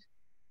technique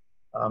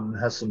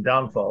has some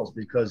downfalls,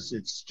 because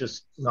it's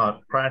just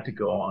not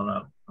practical on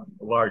a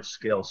large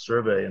scale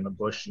survey in the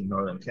bush in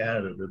northern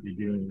Canada to be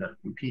doing that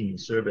repeating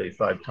survey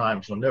 5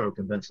 times. You'll never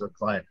convince a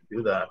client to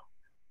do that.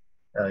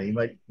 You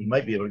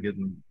might be able to get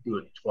them to do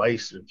it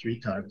twice or 3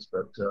 times,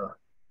 but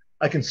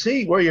I can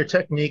see where your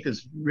technique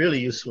is really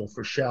useful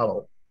for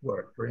shallow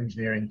work, for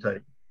engineering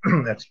type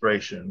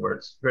exploration, where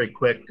it's very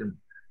quick and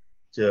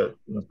to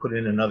put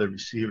in another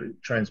receiver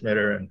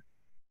transmitter and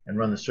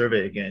run the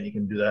survey again. You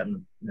can do that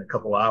in a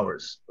couple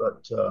hours.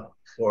 But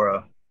for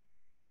a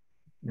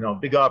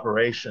big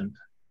operation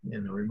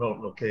in a remote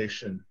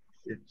location,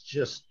 it's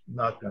just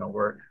not going to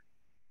work.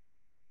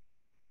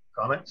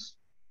 Comments?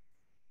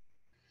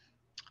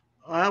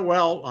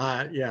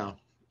 Yeah.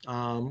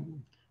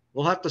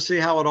 We'll have to see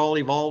how it all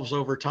evolves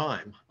over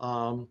time.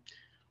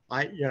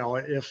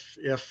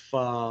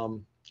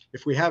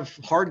 If we have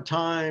hard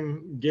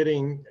time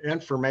getting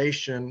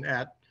information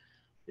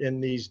in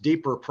these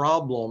deeper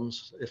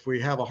problems, if we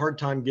have a hard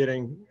time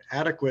getting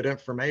adequate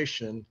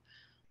information,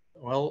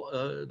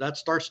 well, that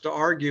starts to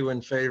argue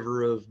in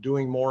favor of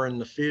doing more in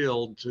the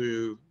field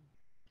to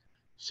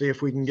see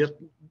if we can get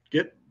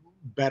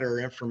better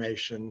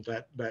information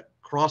that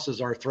crosses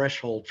our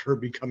threshold for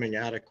becoming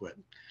adequate.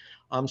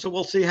 So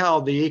we'll see how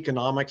the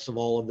economics of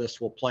all of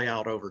this will play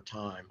out over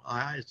time.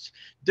 It's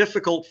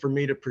difficult for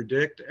me to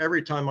predict.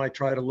 Every time I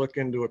try to look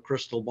into a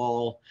crystal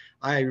ball,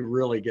 I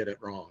really get it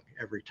wrong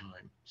every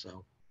time.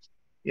 So,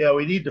 yeah,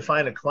 we need to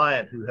find a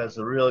client who has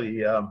a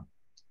really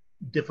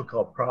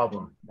difficult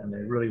problem, and they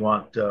really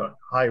want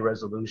high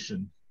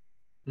resolution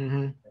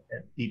and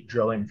deep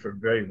drilling for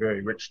very,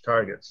 very rich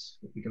targets.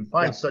 If you can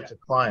find such a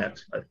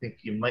client, I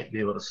think you might be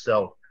able to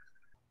sell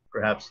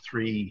perhaps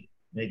 3,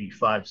 maybe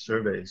 5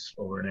 surveys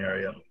over an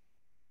area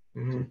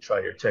to try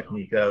your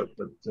technique out.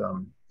 But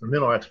for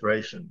mineral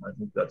exploration, I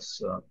think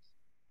that's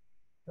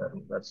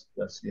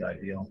the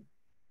ideal.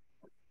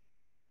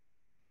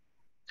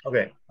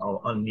 Okay,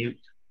 I'll unmute.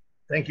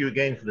 Thank you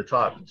again for the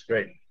talk. It's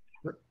great.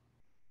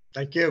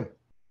 Thank you.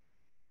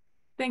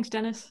 Thanks,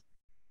 Dennis.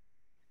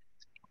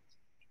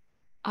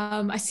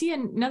 I see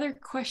another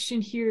question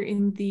here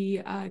in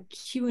the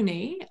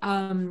Q&A.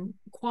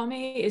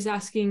 Kwame is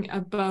asking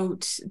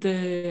about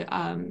the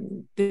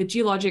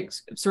geologic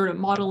sort of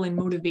model and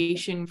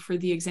motivation for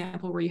the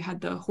example where you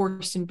had the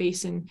horst and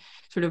basin,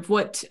 sort of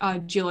what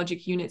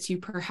geologic units you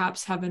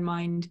perhaps have in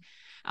mind.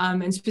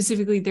 And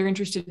specifically, they're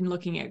interested in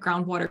looking at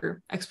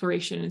groundwater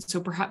exploration. And so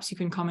perhaps you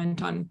can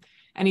comment on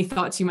any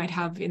thoughts you might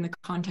have in the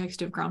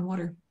context of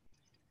groundwater.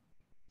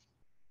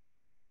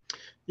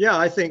 Yeah,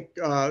 I think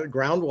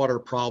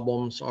groundwater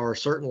problems are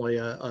certainly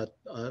a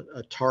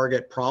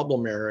target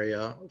problem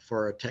area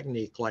for a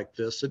technique like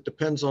this. It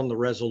depends on the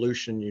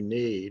resolution you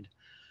need.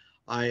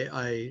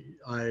 I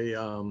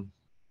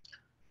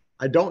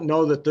don't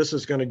know that this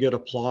is going to get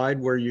applied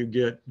where you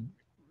get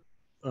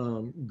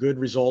good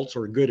results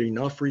or good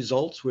enough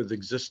results with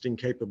existing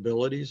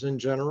capabilities in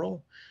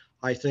general.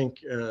 I think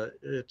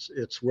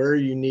it's where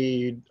you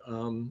need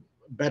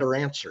better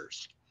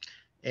answers.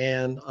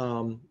 And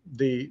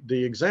the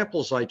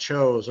examples I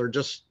chose are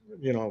just,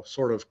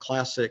 sort of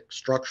classic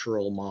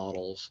structural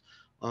models,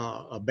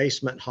 a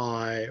basement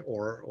high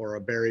or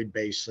a buried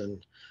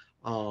basin.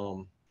 I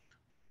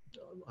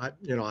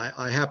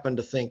happen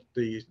to think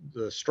the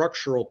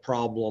structural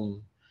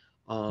problem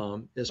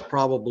is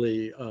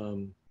probably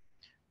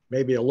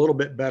maybe a little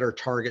bit better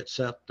target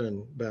set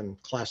than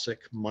classic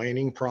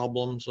mining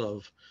problems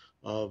of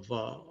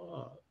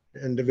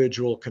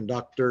individual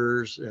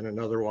conductors in an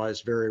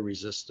otherwise very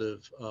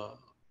resistive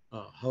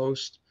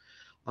host.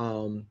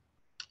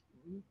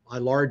 I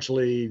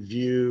largely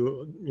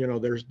view,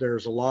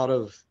 there's a lot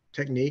of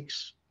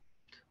techniques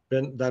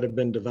that have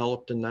been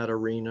developed in that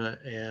arena,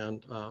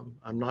 and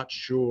I'm not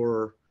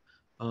sure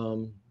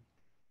in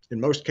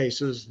most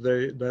cases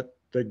they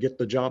get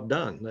the job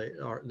done.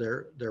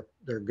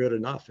 They're good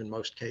enough in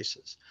most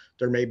cases.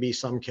 There may be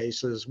some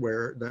cases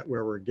where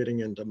we're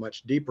getting into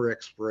much deeper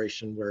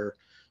exploration where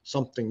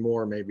something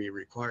more may be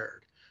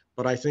required.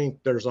 But I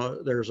think there's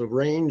a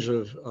range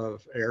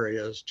of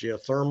areas,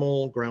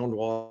 geothermal,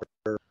 groundwater,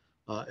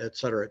 et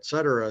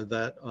cetera,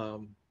 that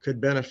could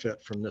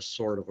benefit from this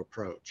sort of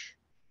approach.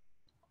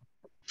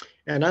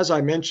 And as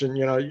I mentioned,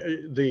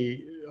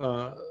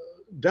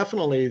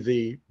 definitely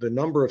the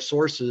number of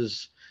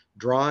sources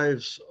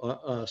drives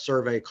a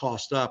survey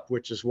cost up,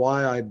 which is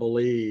why I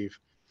believe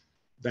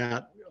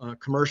that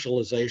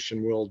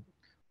commercialization will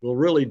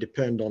really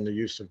depend on the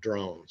use of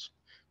drones.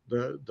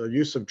 The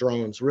use of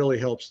drones really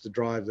helps to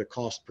drive the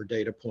cost per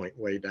data point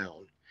way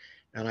down.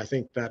 And I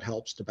think that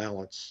helps to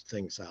balance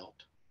things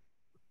out.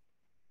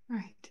 All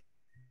right.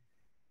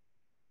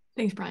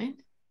 Thanks, Bryan.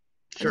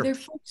 Sure. Are there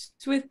folks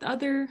with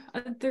other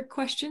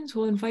questions?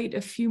 We'll invite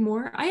a few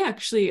more. I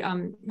actually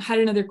had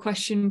another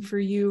question for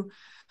you.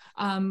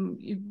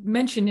 You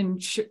mentioned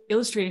and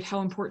illustrated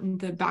how important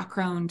the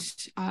background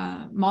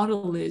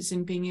model is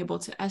in being able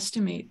to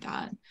estimate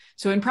that.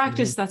 So in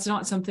practice, that's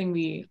not something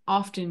we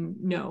often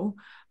know.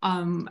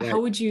 Right. How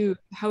would you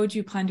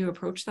plan to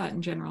approach that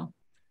in general?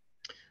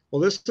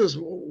 Well, this is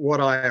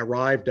what I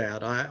arrived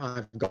at.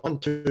 I've gone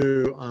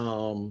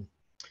to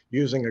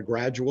using a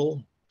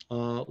gradual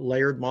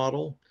layered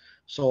model.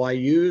 So I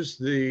would use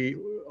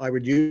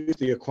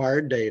the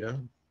acquired data,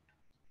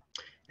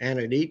 and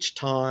at each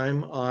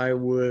time I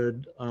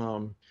would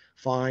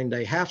find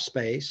a half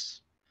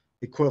space,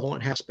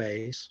 equivalent half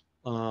space,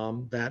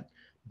 that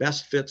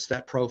best fits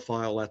that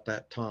profile at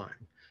that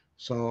time.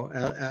 So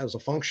as a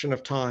function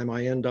of time,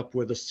 I end up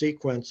with a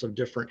sequence of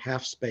different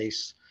half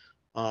space,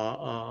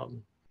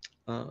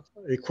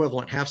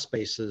 equivalent half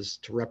spaces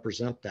to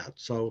represent that.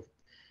 So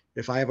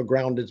if I have a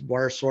grounded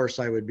wire source,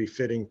 I would be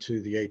fitting to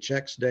the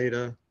HX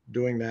data,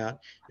 doing that.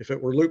 If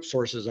it were loop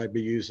sources, I'd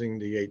be using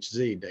the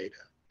HZ data.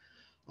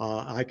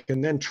 I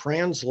can then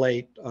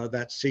translate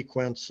that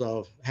sequence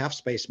of half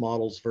space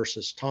models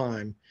versus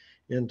time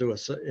into a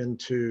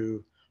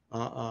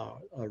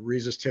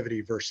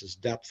resistivity versus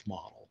depth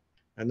model.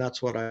 And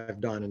that's what I've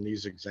done in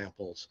these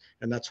examples.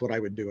 And that's what I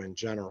would do in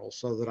general,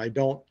 so that I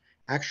don't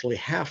actually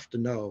have to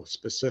know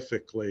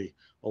specifically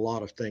a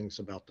lot of things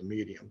about the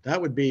medium. That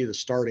would be the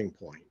starting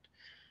point.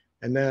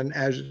 And then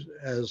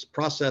as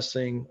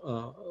processing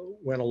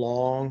went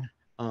along,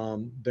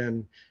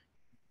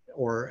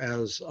 or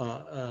as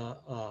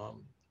a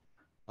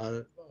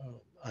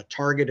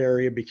target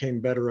area became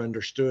better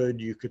understood,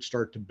 you could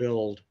start to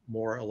build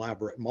more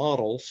elaborate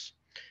models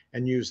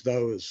and use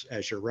those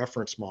as your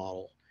reference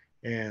model.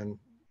 And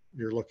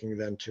you're looking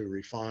then to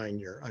refine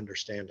your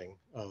understanding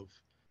of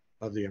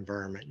the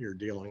environment you're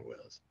dealing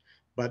with.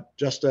 But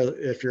just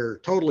if you're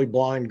totally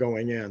blind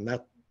going in,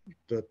 that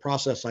the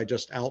process I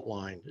just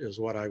outlined is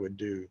what I would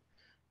do.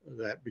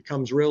 That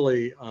becomes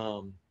really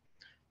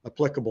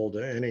applicable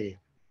to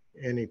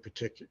any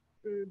particular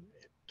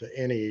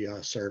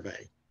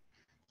survey.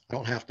 I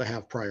don't have to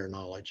have prior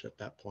knowledge at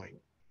that point.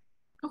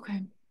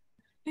 Okay,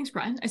 thanks,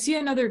 Bryan. I see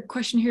another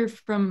question here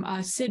from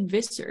Sid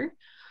Visser.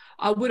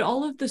 Would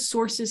all of the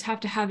sources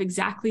have to have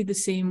exactly the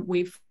same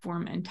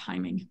waveform and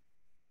timing?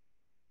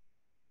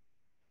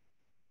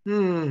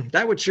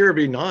 That would sure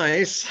be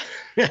nice.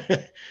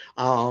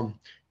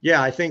 Yeah,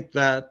 I think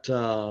that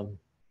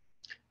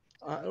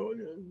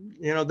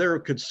there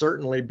could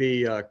certainly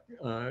be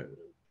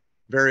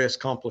various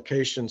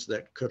complications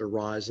that could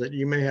arise that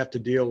you may have to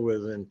deal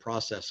with in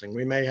processing.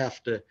 You may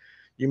have to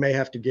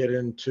get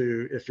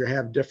into, if you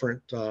have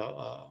different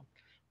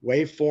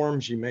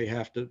waveforms, you may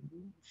have to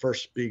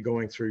first be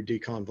going through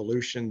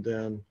deconvolution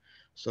then,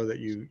 so that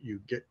you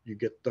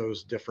get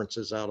those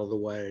differences out of the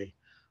way.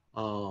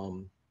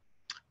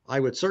 I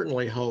would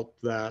certainly hope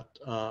that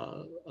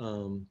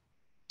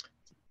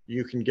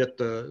you can get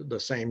the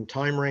same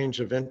time range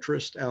of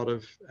interest out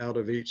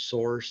of each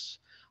source.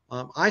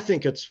 I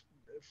think it's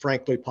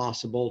frankly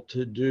possible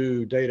to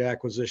do data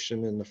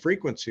acquisition in the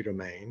frequency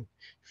domain.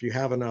 If you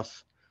have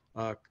enough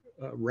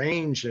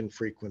range in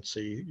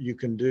frequency, you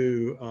can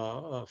do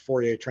a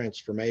Fourier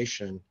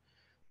transformation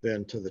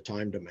then to the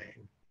time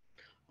domain.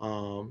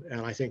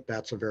 And I think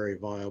that's a very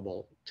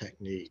viable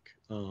technique.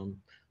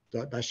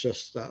 That's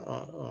just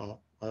a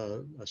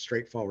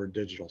straightforward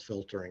digital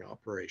filtering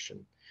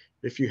operation.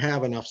 If you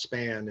have enough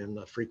span in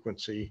the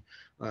frequency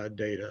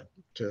data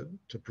to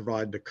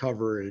provide the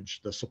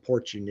coverage, the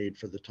support you need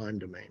for the time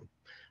domain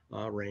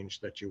range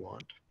that you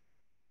want.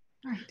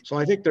 All right. So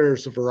I think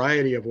there's a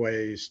variety of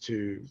ways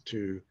to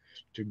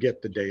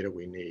get the data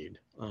we need.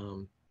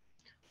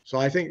 So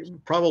I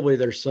think probably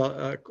there's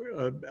a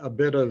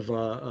bit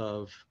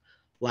of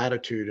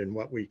latitude in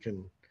what we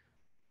can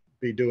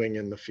be doing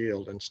in the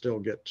field and still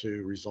get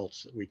to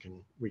results that we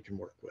can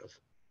work with.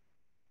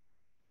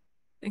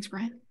 Thanks,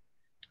 Bryan.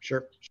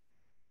 Sure.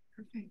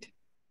 Perfect.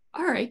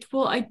 All right.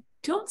 Well, I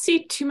don't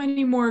see too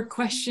many more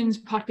questions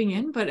popping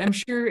in, but I'm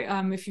sure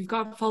if you've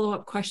got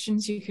follow-up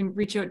questions, you can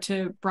reach out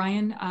to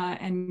Bryan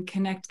and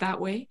connect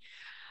that way.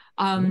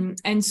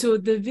 And so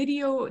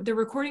the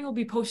recording will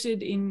be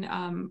posted in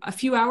a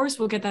few hours.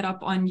 We'll get that up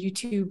on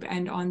YouTube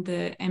and on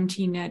the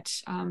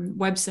MTNet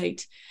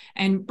website.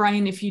 And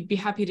Bryan, if you'd be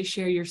happy to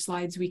share your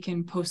slides, we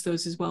can post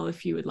those as well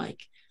if you would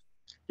like.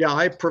 Yeah,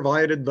 I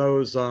provided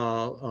those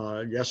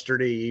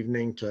yesterday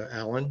evening to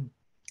Alan.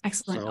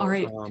 Excellent. So, all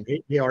right.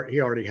 He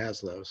already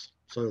has those,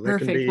 so they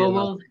Perfect.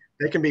 can be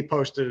they can be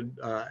posted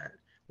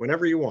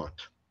whenever you want.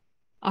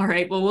 All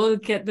right, well, we'll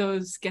get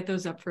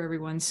those up for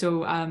everyone.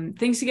 So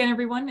thanks again,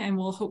 everyone, and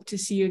we'll hope to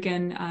see you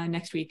again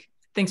next week.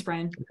 Thanks,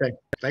 Bryan. Okay,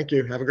 thank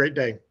you. Have a great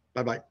day.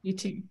 Bye-bye. You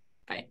too.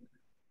 Bye.